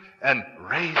buried, and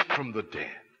raised from the dead.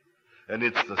 And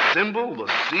it's the symbol,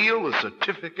 the seal, the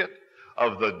certificate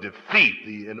of the defeat,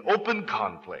 in open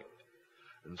conflict.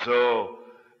 And so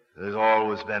there's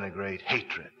always been a great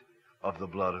hatred of the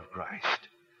blood of Christ.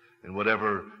 And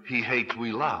whatever he hates,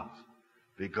 we love,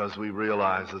 because we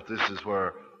realize that this is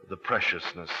where the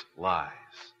preciousness lies.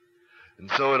 And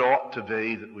so it ought to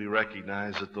be that we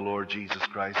recognize that the Lord Jesus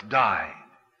Christ died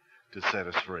to set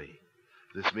us free.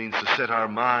 This means to set our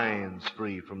minds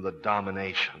free from the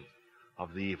domination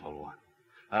of the evil one,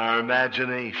 our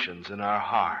imaginations and our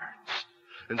hearts.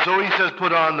 And so he says,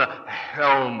 put on the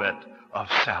helmet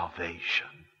of salvation,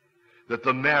 that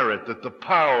the merit, that the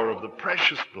power of the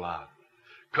precious blood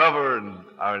cover and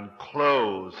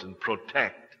enclose and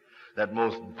protect that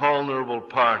most vulnerable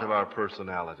part of our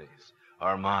personalities,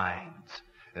 our minds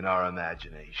and our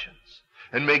imaginations.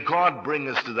 And may God bring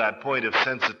us to that point of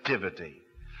sensitivity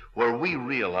where we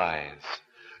realize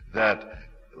that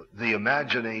the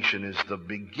imagination is the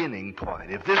beginning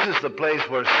point. If this is the place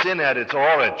where sin had its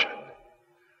origin,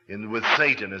 with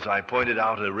Satan, as I pointed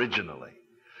out originally,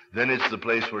 then it's the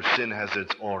place where sin has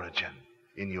its origin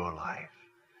in your life.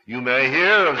 You may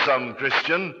hear of some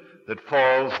Christian that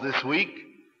falls this week.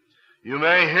 You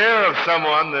may hear of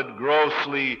someone that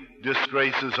grossly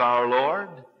disgraces our Lord.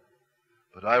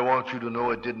 But I want you to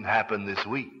know it didn't happen this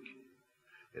week.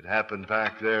 It happened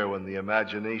back there when the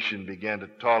imagination began to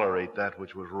tolerate that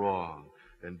which was wrong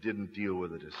and didn't deal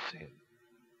with it as sin.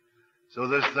 So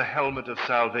there's the helmet of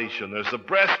salvation. There's the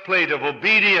breastplate of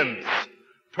obedience,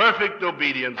 perfect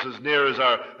obedience as near as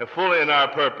fully in our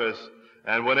purpose,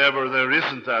 and whenever there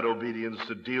isn't that obedience,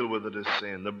 to deal with it as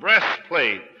sin. The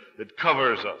breastplate that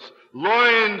covers us,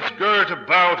 loins girt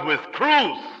about with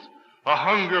truth, a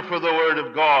hunger for the Word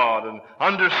of God, and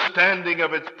understanding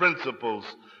of its principles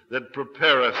that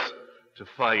prepare us to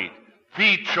fight.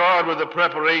 Feet shod with the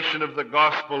preparation of the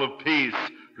gospel of peace,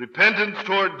 repentance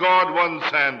toward God one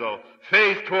sandal,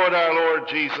 faith toward our Lord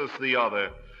Jesus the other,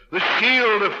 the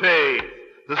shield of faith,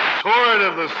 the sword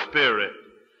of the Spirit,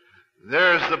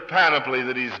 There's the panoply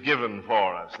that he's given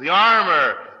for us, the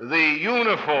armor, the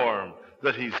uniform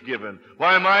that he's given.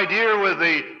 Why, my dear, with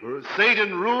the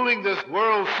Satan ruling this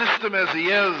world system as he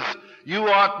is, you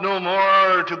ought no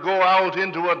more to go out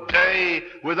into a day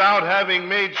without having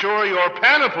made sure you're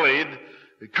panoplied,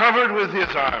 covered with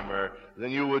his armor, than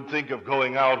you would think of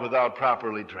going out without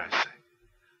properly dressing.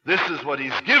 This is what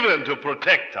he's given to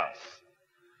protect us.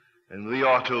 And we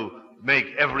ought to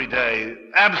make every day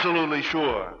absolutely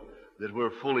sure that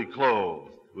we're fully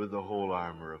clothed with the whole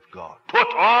armor of God. Put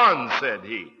on, said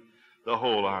he, the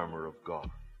whole armor of God.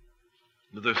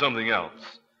 But there's something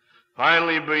else.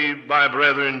 Finally, my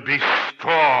brethren, be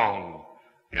strong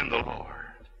in the Lord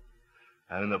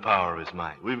and in the power of his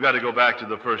might. We've got to go back to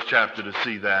the first chapter to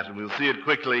see that, and we'll see it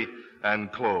quickly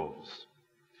and close.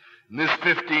 In this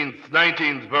 15th,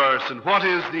 19th verse, and what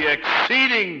is the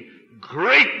exceeding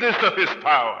greatness of his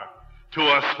power to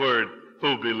usward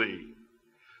who believe?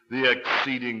 The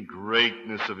exceeding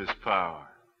greatness of his power.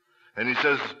 And he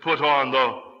says, put on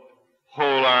the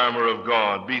whole armor of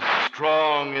God. Be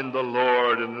strong in the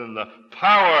Lord and in the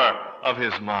power of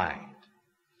his might.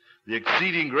 The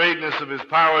exceeding greatness of his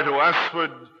power to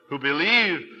usward who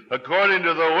believe, according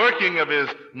to the working of his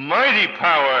mighty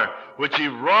power, which he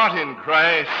wrought in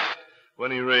Christ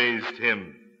when he raised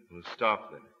him. We'll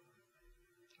stop there.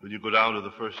 When you go down to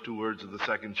the first two words of the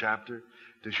second chapter,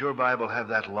 does your Bible have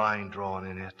that line drawn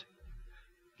in it?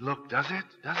 Look, does it?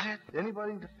 Does it?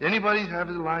 Anybody have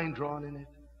a line drawn in it?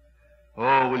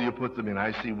 Oh, will you put them in?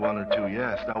 I see one or two,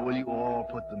 yes. Now, will you all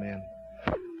put them in?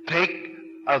 Take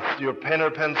your pen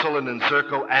or pencil and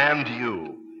encircle "and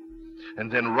you,"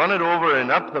 and then run it over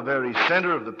and up the very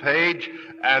center of the page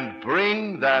and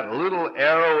bring that little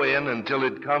arrow in until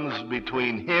it comes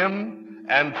between him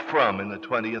and from in the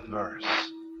 20th verse.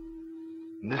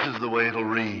 And this is the way it'll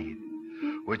read.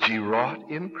 Which he wrought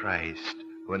in Christ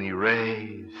when he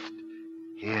raised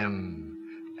him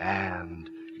and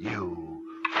you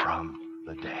from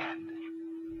the dead.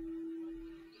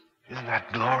 Isn't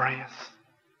that glorious?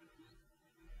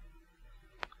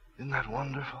 Isn't that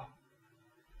wonderful?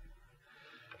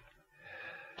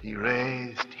 He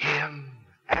raised him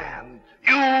and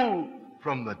you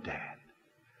from the dead.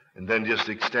 And then just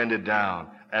extended down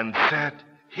and set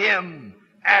him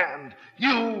and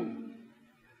you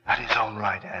at his own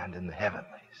right hand in the heavenlies.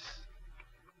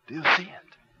 Do you see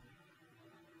it?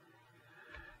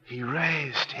 He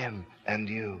raised him and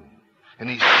you. And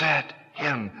he set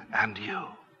him and you.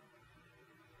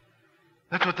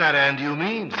 That's what that "and you"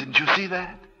 means. Didn't you see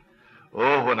that?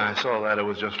 Oh, when I saw that, it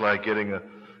was just like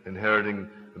inheriting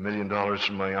 $1 million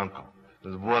from my uncle. It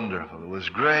was wonderful. It was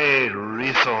great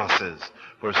resources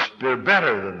for spirit,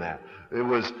 better than that. It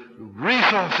was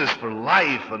resources for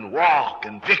life and walk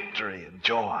and victory and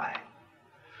joy.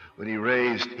 When he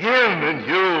raised him and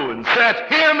you and set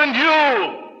him and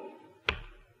you.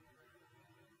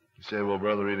 You say, well,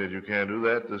 Brother Reidhead, you can't do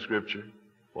that in the Scripture.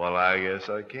 Well, I guess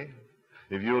I can.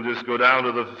 If you'll just go down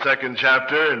to the second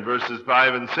chapter in verses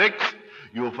 5 and 6,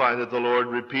 you'll find that the Lord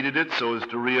repeated it so as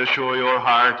to reassure your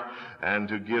heart and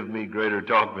to give me greater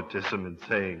dogmatism in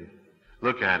saying it.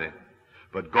 Look at it.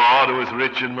 But God, who is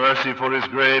rich in mercy for his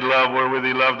great love wherewith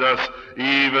he loved us,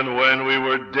 even when we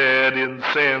were dead in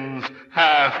sins,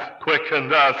 hath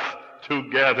quickened us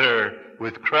together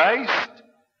with Christ,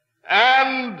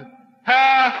 and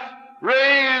hath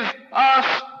raised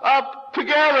us up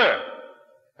together,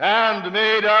 and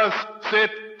made us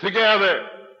sit together.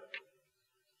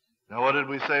 Now what did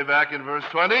we say back in verse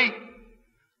 20?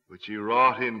 Which he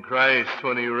wrought in Christ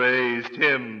when he raised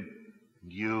him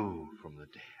and you from the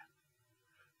dead.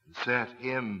 And set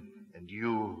him and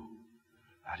you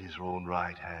at his own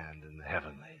right hand in the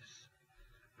heavenlies.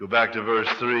 Go back to verse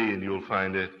 3 and you'll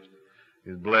find it.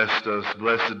 He blessed us.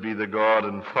 Blessed be the God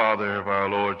and Father of our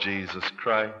Lord Jesus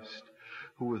Christ,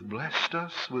 who hath blessed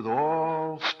us with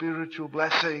all spiritual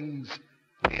blessings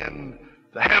in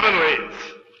the heavenlies.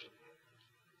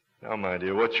 Now, my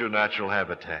dear, what's your natural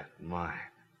habitat? Mine.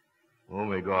 Oh,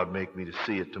 may God make me to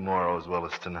see it tomorrow as well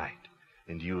as tonight,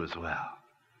 and you as well.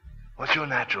 What's your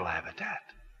natural habitat?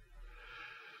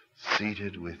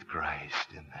 Seated with Christ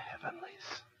in the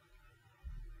heavenlies.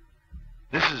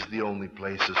 This is the only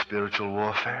place of spiritual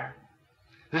warfare.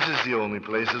 This is the only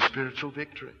place of spiritual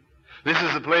victory. This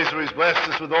is the place where he's blessed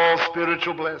us with all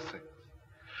spiritual blessings.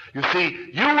 You see,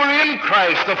 you were in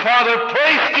Christ. The Father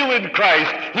placed you in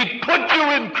Christ. He put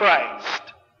you in Christ.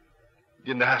 He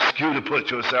didn't ask you to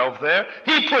put yourself there.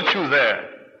 He put you there.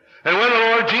 And when the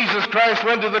Lord Jesus Christ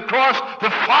went to the cross, the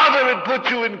Father had put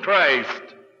you in Christ.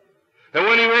 And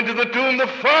when he went to the tomb, the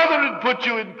Father had put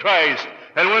you in Christ.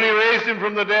 And when he raised him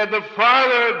from the dead, the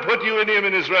Father had put you in him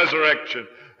in his resurrection.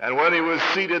 And when he was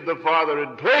seated, the Father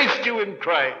had placed you in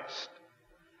Christ.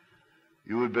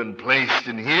 You had been placed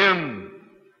in him.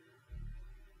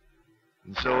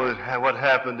 And so what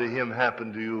happened to him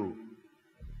happened to you.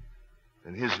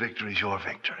 And his victory is your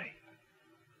victory.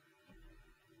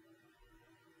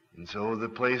 And so the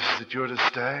place that you're to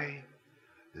stay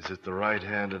is at the right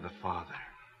hand of the Father,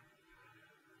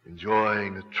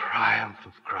 enjoying the triumph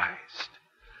of Christ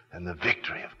and the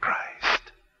victory of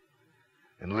Christ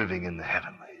and living in the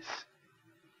heavenlies.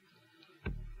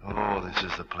 Oh, this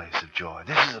is the place of joy.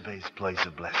 This is the place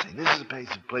of blessing. This is the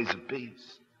place of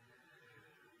peace.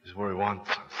 This is where he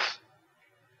wants us.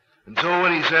 And so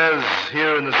when he says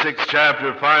here in the 6th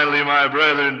chapter, finally, my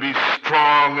brethren, be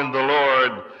strong in the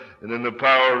Lord and in the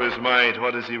power of his might,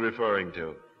 what is he referring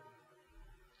to?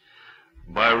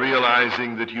 By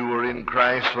realizing that you were in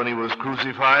Christ when he was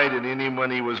crucified, and in him when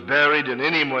he was buried, and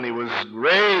in him when he was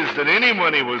raised, and in him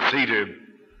when he was seated,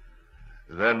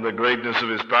 then the greatness of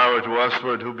his power to us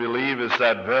for who believe is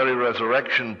that very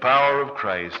resurrection power of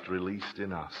Christ released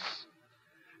in us.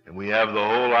 And we have the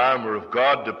whole armor of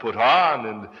God to put on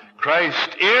and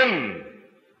Christ in.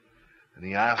 And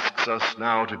he asks us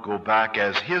now to go back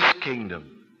as his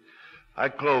kingdom. I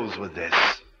close with this.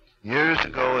 Years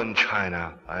ago in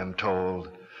China, I am told,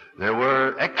 there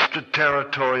were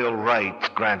extraterritorial rights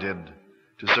granted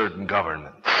to certain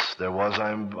governments. There was,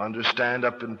 I understand,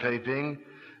 up in Peiping,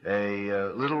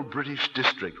 a little British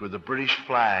district where the British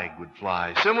flag would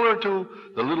fly, similar to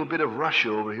the little bit of Russia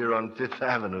over here on Fifth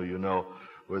Avenue, you know,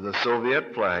 where the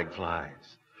Soviet flag flies.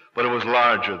 But it was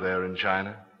larger there in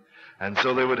China. And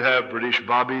so they would have British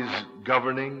bobbies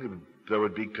governing. There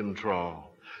would be control.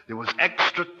 There was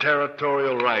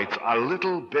extraterritorial rights, a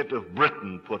little bit of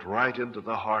Britain put right into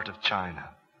the heart of China.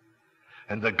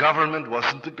 And the government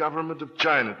wasn't the government of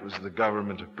China, it was the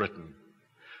government of Britain.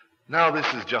 Now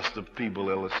this is just a feeble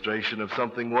illustration of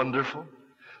something wonderful.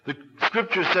 The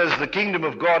Scripture says the kingdom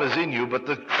of God is in you, but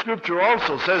the Scripture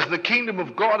also says the kingdom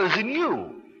of God is in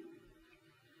you.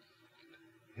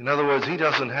 In other words, he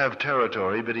doesn't have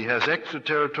territory, but he has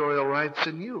extraterritorial rights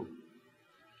in you.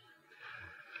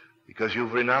 Because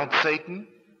you've renounced Satan.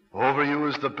 Over you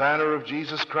is the banner of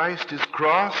Jesus Christ, his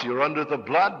cross. You're under the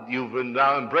blood. You've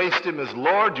now embraced him as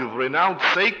Lord. You've renounced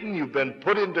Satan. You've been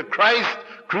put into Christ,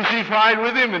 crucified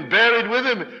with him and buried with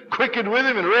him, quickened with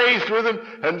him and raised with him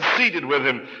and seated with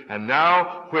him. And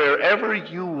now, wherever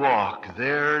you walk,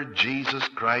 there Jesus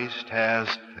Christ has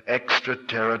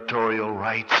extraterritorial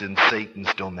rights in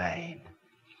Satan's domain.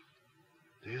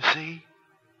 Do you see?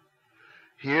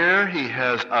 Here he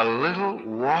has a little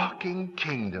walking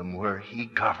kingdom where he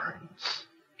governs.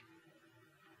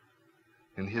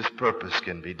 And his purpose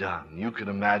can be done. You can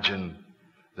imagine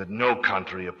that no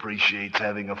country appreciates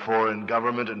having a foreign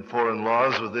government and foreign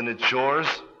laws within its shores,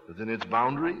 within its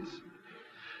boundaries.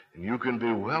 And you can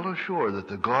be well assured that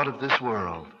the God of this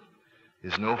world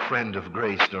is no friend of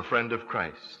grace, nor friend of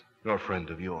Christ, nor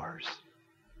friend of yours.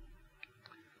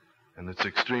 And it's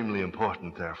extremely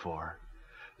important, therefore,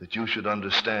 that you should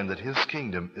understand that his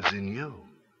kingdom is in you.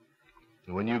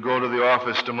 And when you go to the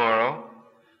office tomorrow,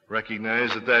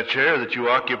 recognize that that chair that you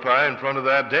occupy in front of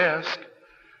that desk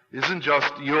isn't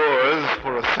just yours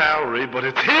for a salary, but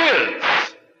it's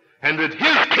his. And that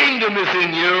his kingdom is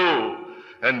in you.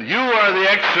 And you are the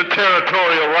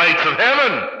extraterritorial rights of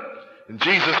heaven. And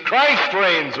Jesus Christ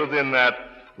reigns within that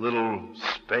little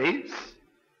space.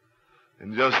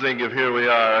 And just think if here we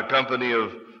are, a company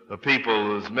of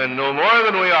people as men know more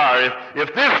than we are.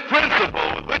 If this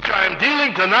principle with which I am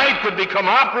dealing tonight could become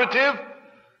operative,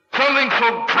 something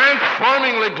so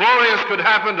transformingly glorious could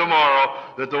happen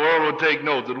tomorrow that the world would take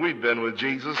note that we'd been with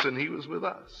Jesus and he was with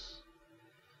us.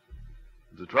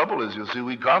 The trouble is, you'll see,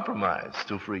 we compromise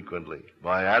too frequently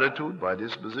by attitude, by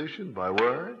disposition, by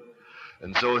word.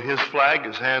 And so his flag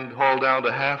is hauled down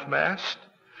to half-mast,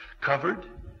 covered,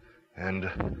 and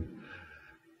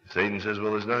Satan says,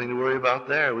 well, there's nothing to worry about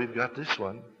there. We've got this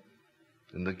one.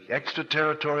 And the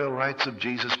extraterritorial rights of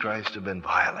Jesus Christ have been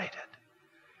violated.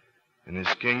 And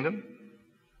his kingdom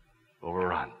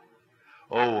overrun.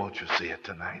 Oh, won't you see it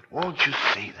tonight? Won't you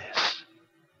see this?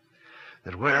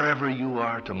 That wherever you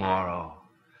are tomorrow,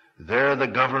 there the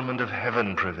government of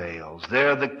heaven prevails.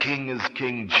 There the king is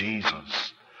King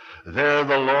Jesus. There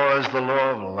the law is the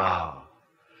law of love.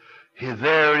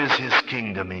 There is his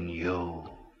kingdom in you.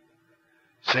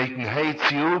 Satan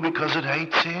hates you because it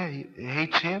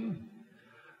hates him.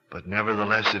 But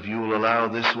nevertheless, if you will allow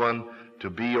this one to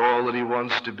be all that he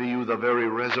wants to be you, the very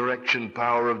resurrection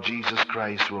power of Jesus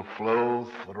Christ will flow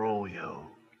through you.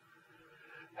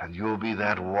 And you'll be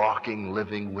that walking,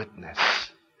 living witness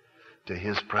to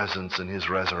his presence and his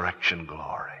resurrection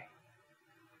glory.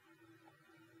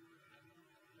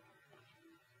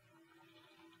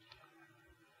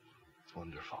 It's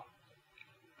wonderful.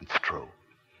 It's true.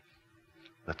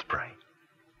 Let's pray.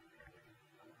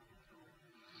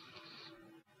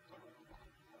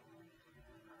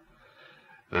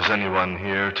 If there's anyone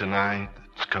here tonight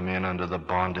that's come in under the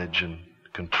bondage and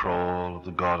control of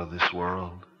the god of this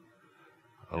world,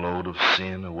 a load of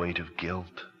sin, a weight of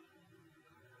guilt,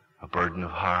 a burden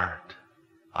of heart,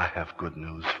 I have good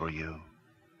news for you.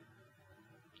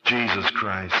 Jesus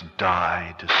Christ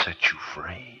died to set you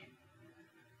free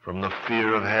from the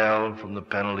fear of hell, from the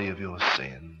penalty of your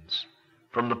sins,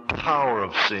 from the power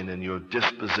of sin in your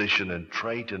disposition and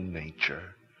trait and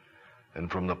nature,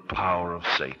 and from the power of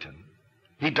Satan.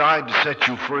 He died to set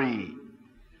you free,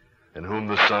 and whom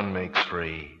the Son makes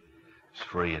free is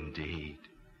free indeed.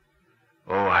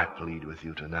 Oh, I plead with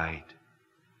you tonight.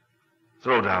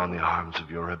 Throw down the arms of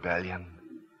your rebellion.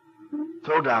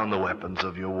 Throw down the weapons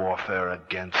of your warfare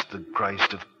against the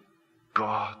Christ of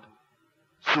God.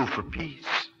 Sue for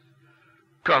peace.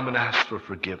 Come and ask for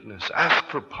forgiveness. Ask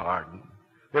for pardon.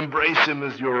 Embrace him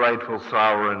as your rightful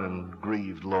sovereign and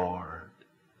grieved Lord.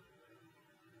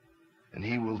 And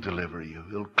he will deliver you.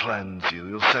 He'll cleanse you.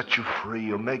 He'll set you free.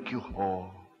 He'll make you whole.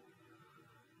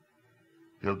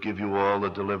 He'll give you all the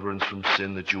deliverance from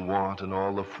sin that you want and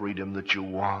all the freedom that you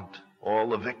want, all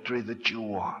the victory that you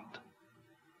want,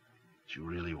 that you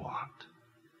really want.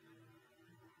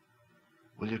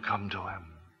 Will you come to him?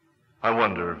 I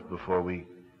wonder if before we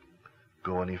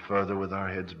go any further with our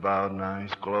heads bowed and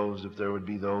eyes closed, if there would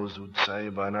be those who would say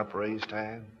by an upraised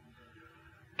hand,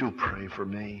 do pray for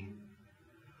me.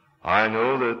 I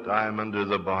know that I am under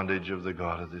the bondage of the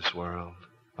god of this world.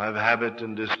 I have habit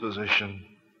and disposition.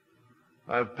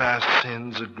 I've past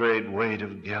sins a great weight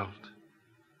of guilt.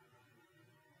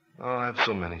 Oh, I have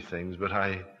so many things, but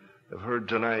I have heard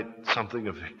tonight something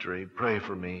of victory. Pray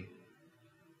for me.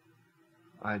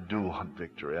 I do want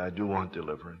victory. I do want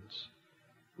deliverance.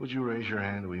 Would you raise your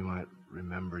hand? We might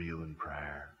remember you in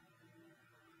prayer.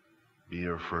 Be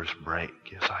your first break.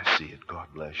 Yes, I see it. God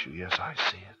bless you. Yes, I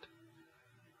see it.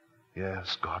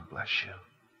 Yes, God bless you.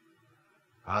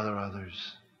 Are there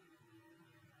others?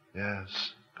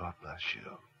 Yes, God bless you.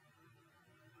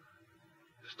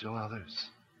 Still others.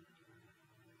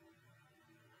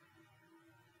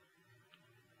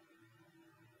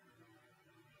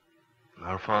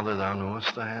 Our Father, thou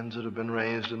knowest the hands that have been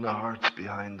raised and the hearts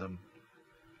behind them,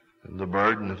 and the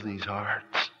burden of these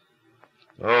hearts.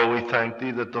 Oh, we thank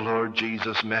thee that the Lord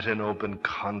Jesus met in open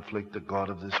conflict the god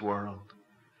of this world.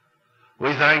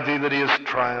 We thank thee that he has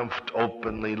triumphed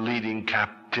openly, leading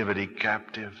captivity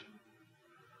captive.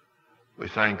 We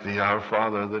thank thee, our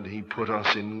Father, that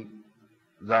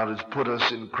thou didst put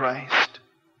us in Christ,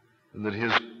 and that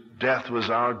his death was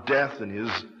our death, and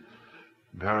his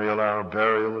burial our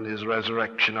burial, and his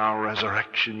resurrection our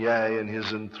resurrection, yea, and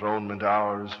his enthronement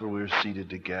ours, for we are seated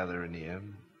together in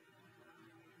him.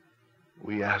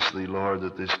 We ask thee, Lord,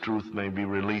 that this truth may be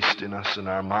released in us, in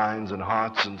our minds and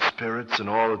hearts and spirits, and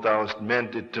all that thou hast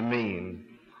meant it to mean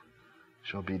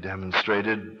shall be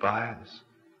demonstrated by us.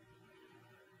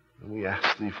 And we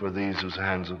ask thee for these whose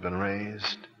hands have been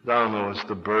raised. Thou knowest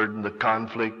the burden, the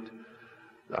conflict.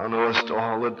 Thou knowest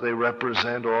all that they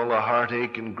represent, all the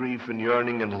heartache and grief and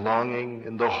yearning and longing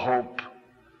and the hope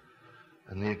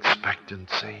and the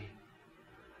expectancy.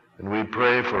 And we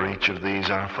pray for each of these,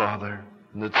 our Father,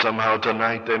 and that somehow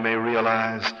tonight they may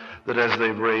realize that as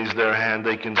they've raised their hand,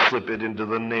 they can slip it into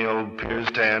the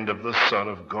nail-pierced hand of the Son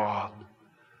of God.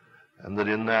 And that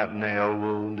in that nail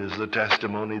wound is the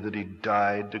testimony that he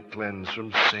died to cleanse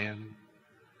from sin,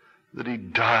 that he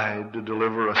died to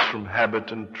deliver us from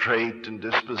habit and trait and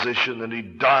disposition, that he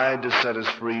died to set us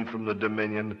free from the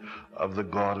dominion of the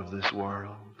god of this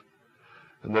world,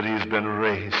 and that he's been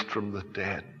raised from the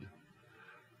dead.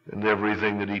 And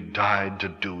everything that he died to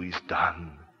do, he's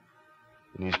done.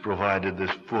 And he's provided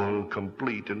this full,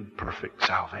 complete, and perfect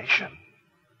salvation.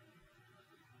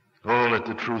 Oh, let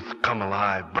the truth come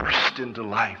alive, burst into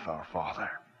life, our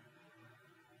Father.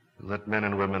 And let men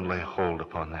and women lay hold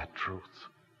upon that truth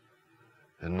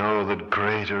and know that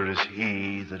greater is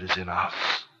he that is in us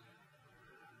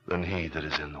than he that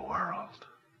is in the world.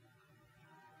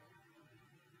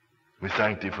 We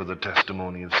thank thee for the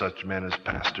testimony of such men as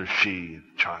Pastor Shi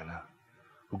of China,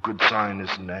 who could sign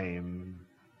his name,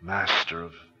 Master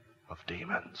of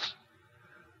Demons.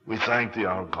 We thank thee,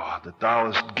 our God, that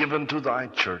thou hast given to thy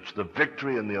church the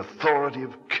victory and the authority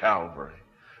of Calvary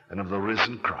and of the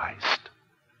risen Christ.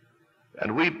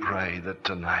 And we pray that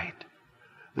tonight,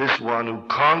 this one who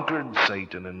conquered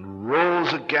Satan and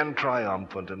rose again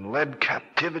triumphant and led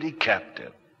captivity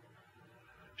captive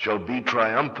shall be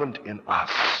triumphant in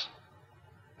us,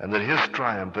 and that his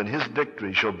triumph and his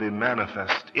victory shall be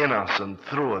manifest in us and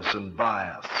through us and by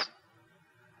us,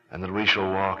 and that we shall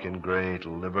walk in great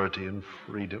liberty and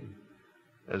freedom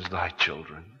as thy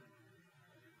children.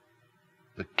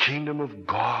 The kingdom of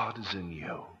God is in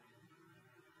you.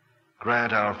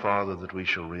 Grant, our Father, that we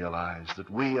shall realize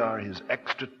that we are his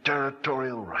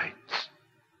extraterritorial rights.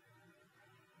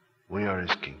 We are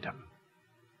his kingdom,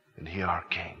 and he our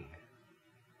king.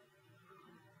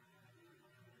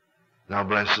 Now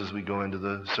bless as we go into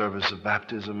the service of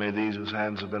baptism. May these whose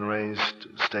hands have been raised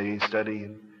stay steady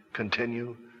and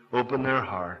continue. Open their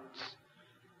hearts,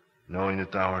 knowing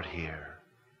that thou art here.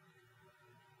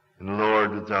 And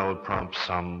Lord, that thou would prompt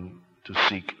some to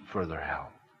seek further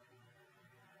help.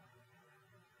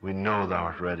 We know thou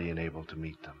art ready and able to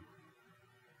meet them.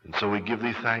 And so we give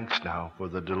thee thanks now for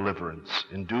the deliverance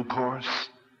in due course,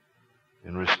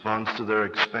 in response to their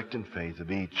expectant faith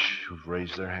of each who've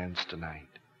raised their hands tonight.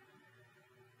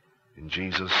 In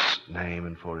Jesus' name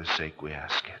and for his sake we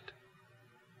ask it.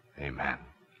 Amen.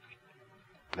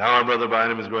 Now our Brother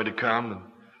Bynum is going to come and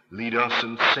lead us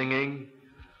in singing.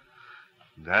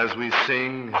 And as we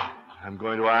sing, I'm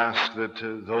going to ask that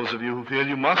those of you who feel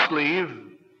you must leave,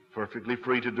 perfectly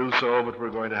free to do so, but we're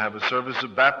going to have a service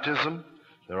of baptism.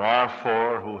 There are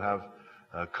 4 who have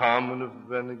come and have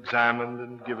been examined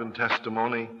and given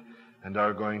testimony and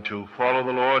are going to follow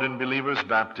the Lord in believers'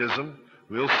 baptism.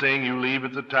 We'll sing, you leave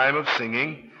at the time of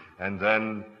singing, and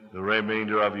then the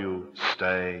remainder of you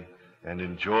stay and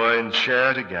enjoy and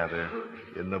share together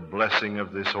in the blessing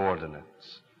of this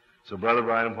ordinance. So, Brother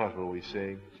Brian, what will we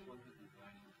sing?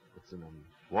 What's the number?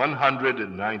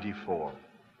 194.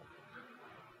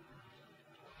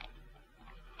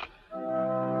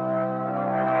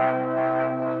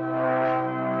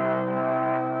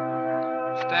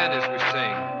 Stand as we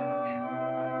sing.